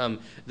surface.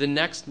 The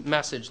next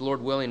message,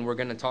 Lord willing, we're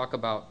going to talk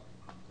about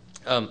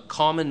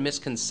common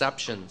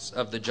misconceptions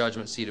of the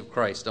judgment seat of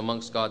Christ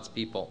amongst God's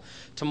people.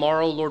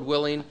 Tomorrow, Lord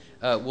willing,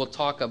 we'll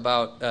talk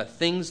about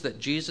things that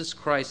Jesus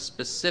Christ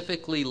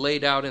specifically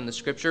laid out in the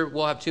Scripture.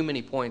 We'll have too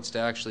many points to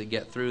actually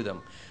get through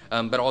them,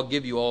 but I'll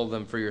give you all of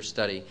them for your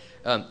study.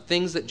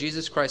 Things that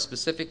Jesus Christ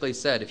specifically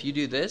said, if you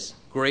do this,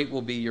 great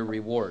will be your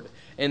reward.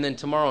 And then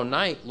tomorrow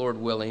night, Lord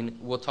willing,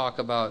 we'll talk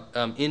about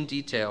in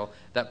detail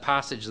that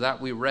passage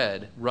that we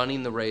read,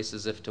 running the race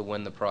as if to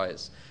win the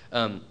prize.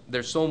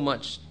 There's so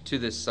much to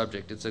this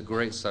subject. It's a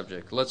great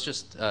subject. Let's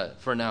just,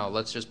 for now,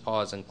 let's just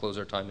pause and close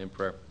our time in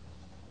prayer.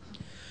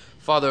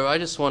 Father, I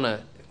just want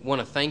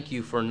to thank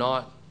you for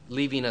not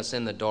leaving us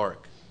in the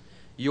dark.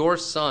 Your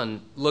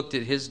Son looked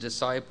at his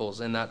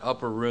disciples in that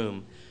upper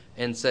room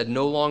and said,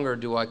 no longer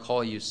do I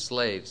call you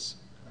slaves.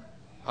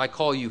 I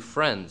call you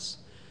friends.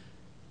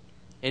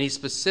 And he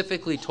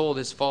specifically told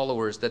his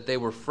followers that they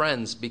were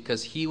friends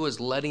because he was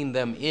letting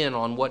them in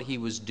on what he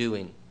was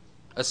doing.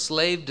 A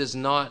slave does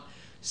not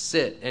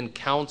sit and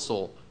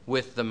counsel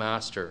with the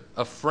master.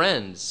 A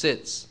friend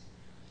sits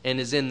and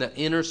is in the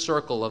inner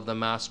circle of the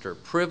master,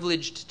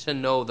 privileged to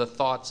know the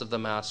thoughts of the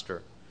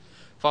master.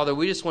 Father,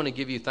 we just want to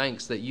give you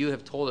thanks that you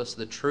have told us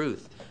the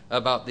truth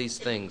about these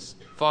things.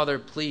 Father,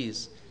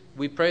 please,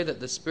 we pray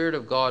that the Spirit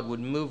of God would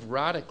move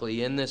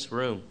radically in this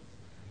room.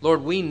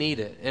 Lord, we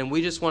need it, and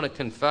we just want to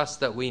confess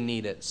that we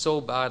need it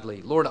so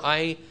badly. Lord,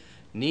 I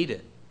need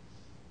it.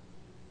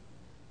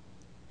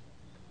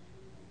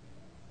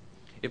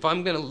 If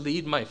I'm going to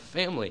lead my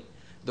family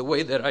the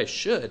way that I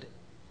should,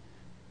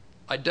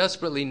 I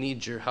desperately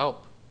need your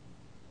help.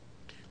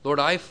 Lord,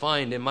 I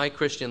find in my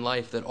Christian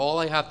life that all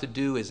I have to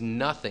do is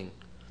nothing,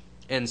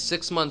 and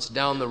 6 months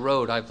down the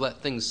road, I've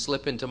let things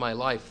slip into my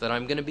life that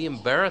I'm going to be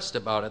embarrassed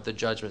about at the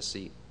judgment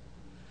seat.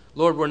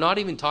 Lord, we're not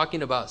even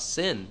talking about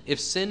sin. If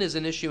sin is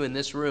an issue in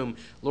this room,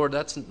 Lord,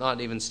 that's not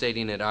even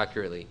stating it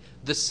accurately.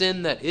 The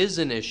sin that is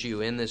an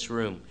issue in this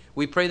room,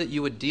 we pray that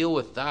you would deal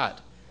with that.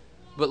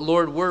 But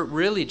Lord, we're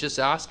really just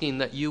asking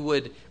that you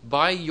would,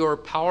 by your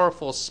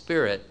powerful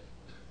Spirit,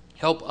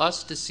 help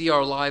us to see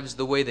our lives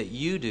the way that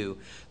you do,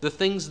 the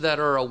things that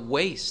are a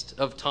waste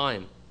of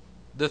time,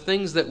 the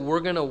things that we're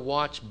going to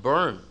watch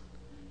burn,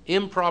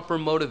 improper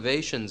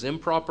motivations,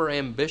 improper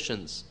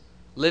ambitions,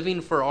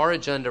 living for our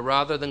agenda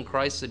rather than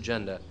Christ's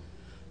agenda,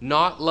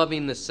 not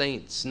loving the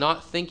saints,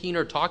 not thinking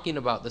or talking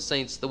about the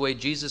saints the way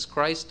Jesus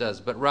Christ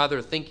does, but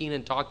rather thinking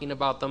and talking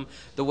about them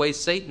the way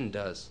Satan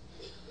does.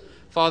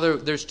 Father,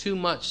 there's too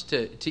much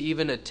to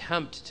even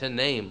attempt to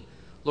name.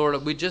 Lord,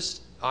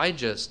 I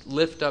just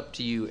lift up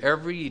to you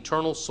every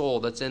eternal soul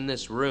that's in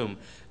this room.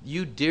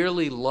 You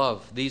dearly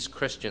love these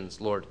Christians,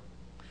 Lord.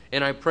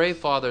 And I pray,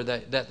 Father,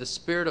 that the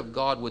Spirit of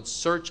God would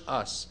search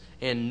us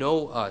and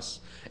know us,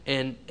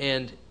 and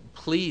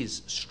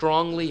please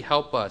strongly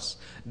help us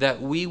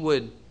that we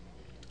would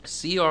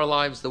see our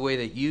lives the way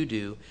that you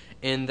do,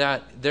 and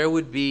that there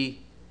would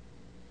be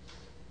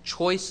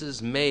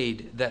choices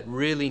made that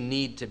really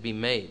need to be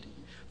made.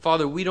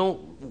 Father, we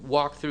don't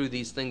walk through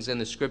these things in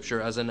the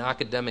Scripture as an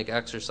academic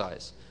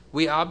exercise.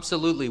 We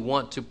absolutely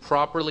want to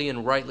properly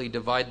and rightly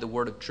divide the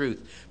word of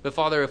truth. But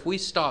Father, if we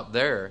stop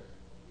there,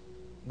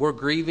 We're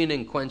grieving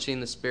and quenching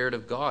the Spirit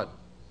of God.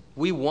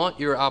 We want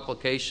your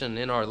application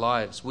in our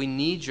lives. We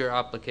need your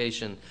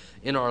application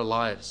in our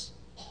lives.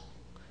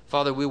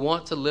 Father, we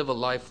want to live a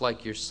life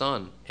like your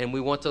Son, and we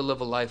want to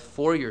live a life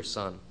for your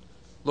Son.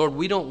 Lord,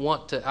 we don't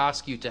want to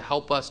ask you to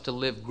help us to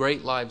live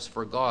great lives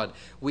for God.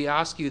 We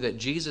ask you that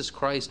Jesus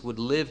Christ would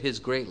live his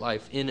great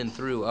life in and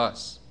through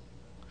us.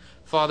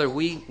 Father,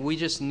 we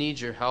just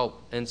need your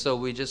help, and so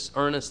we just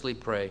earnestly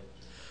pray.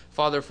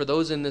 Father, for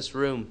those in this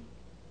room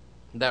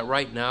that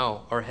right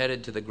now are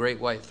headed to the great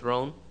white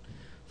throne,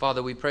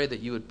 Father, we pray that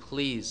you would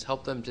please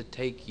help them to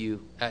take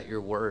you at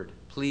your word.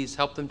 Please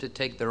help them to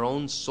take their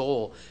own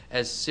soul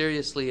as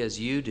seriously as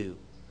you do.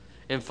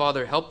 And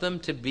Father, help them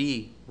to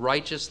be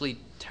righteously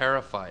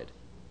terrified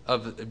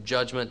of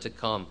judgment to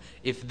come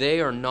if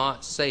they are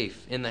not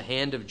safe in the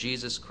hand of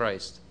Jesus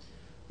Christ.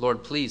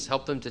 Lord, please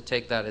help them to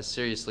take that as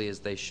seriously as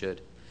they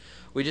should.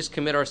 We just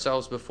commit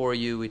ourselves before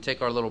you. We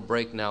take our little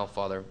break now,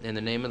 Father. In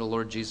the name of the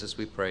Lord Jesus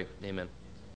we pray. Amen.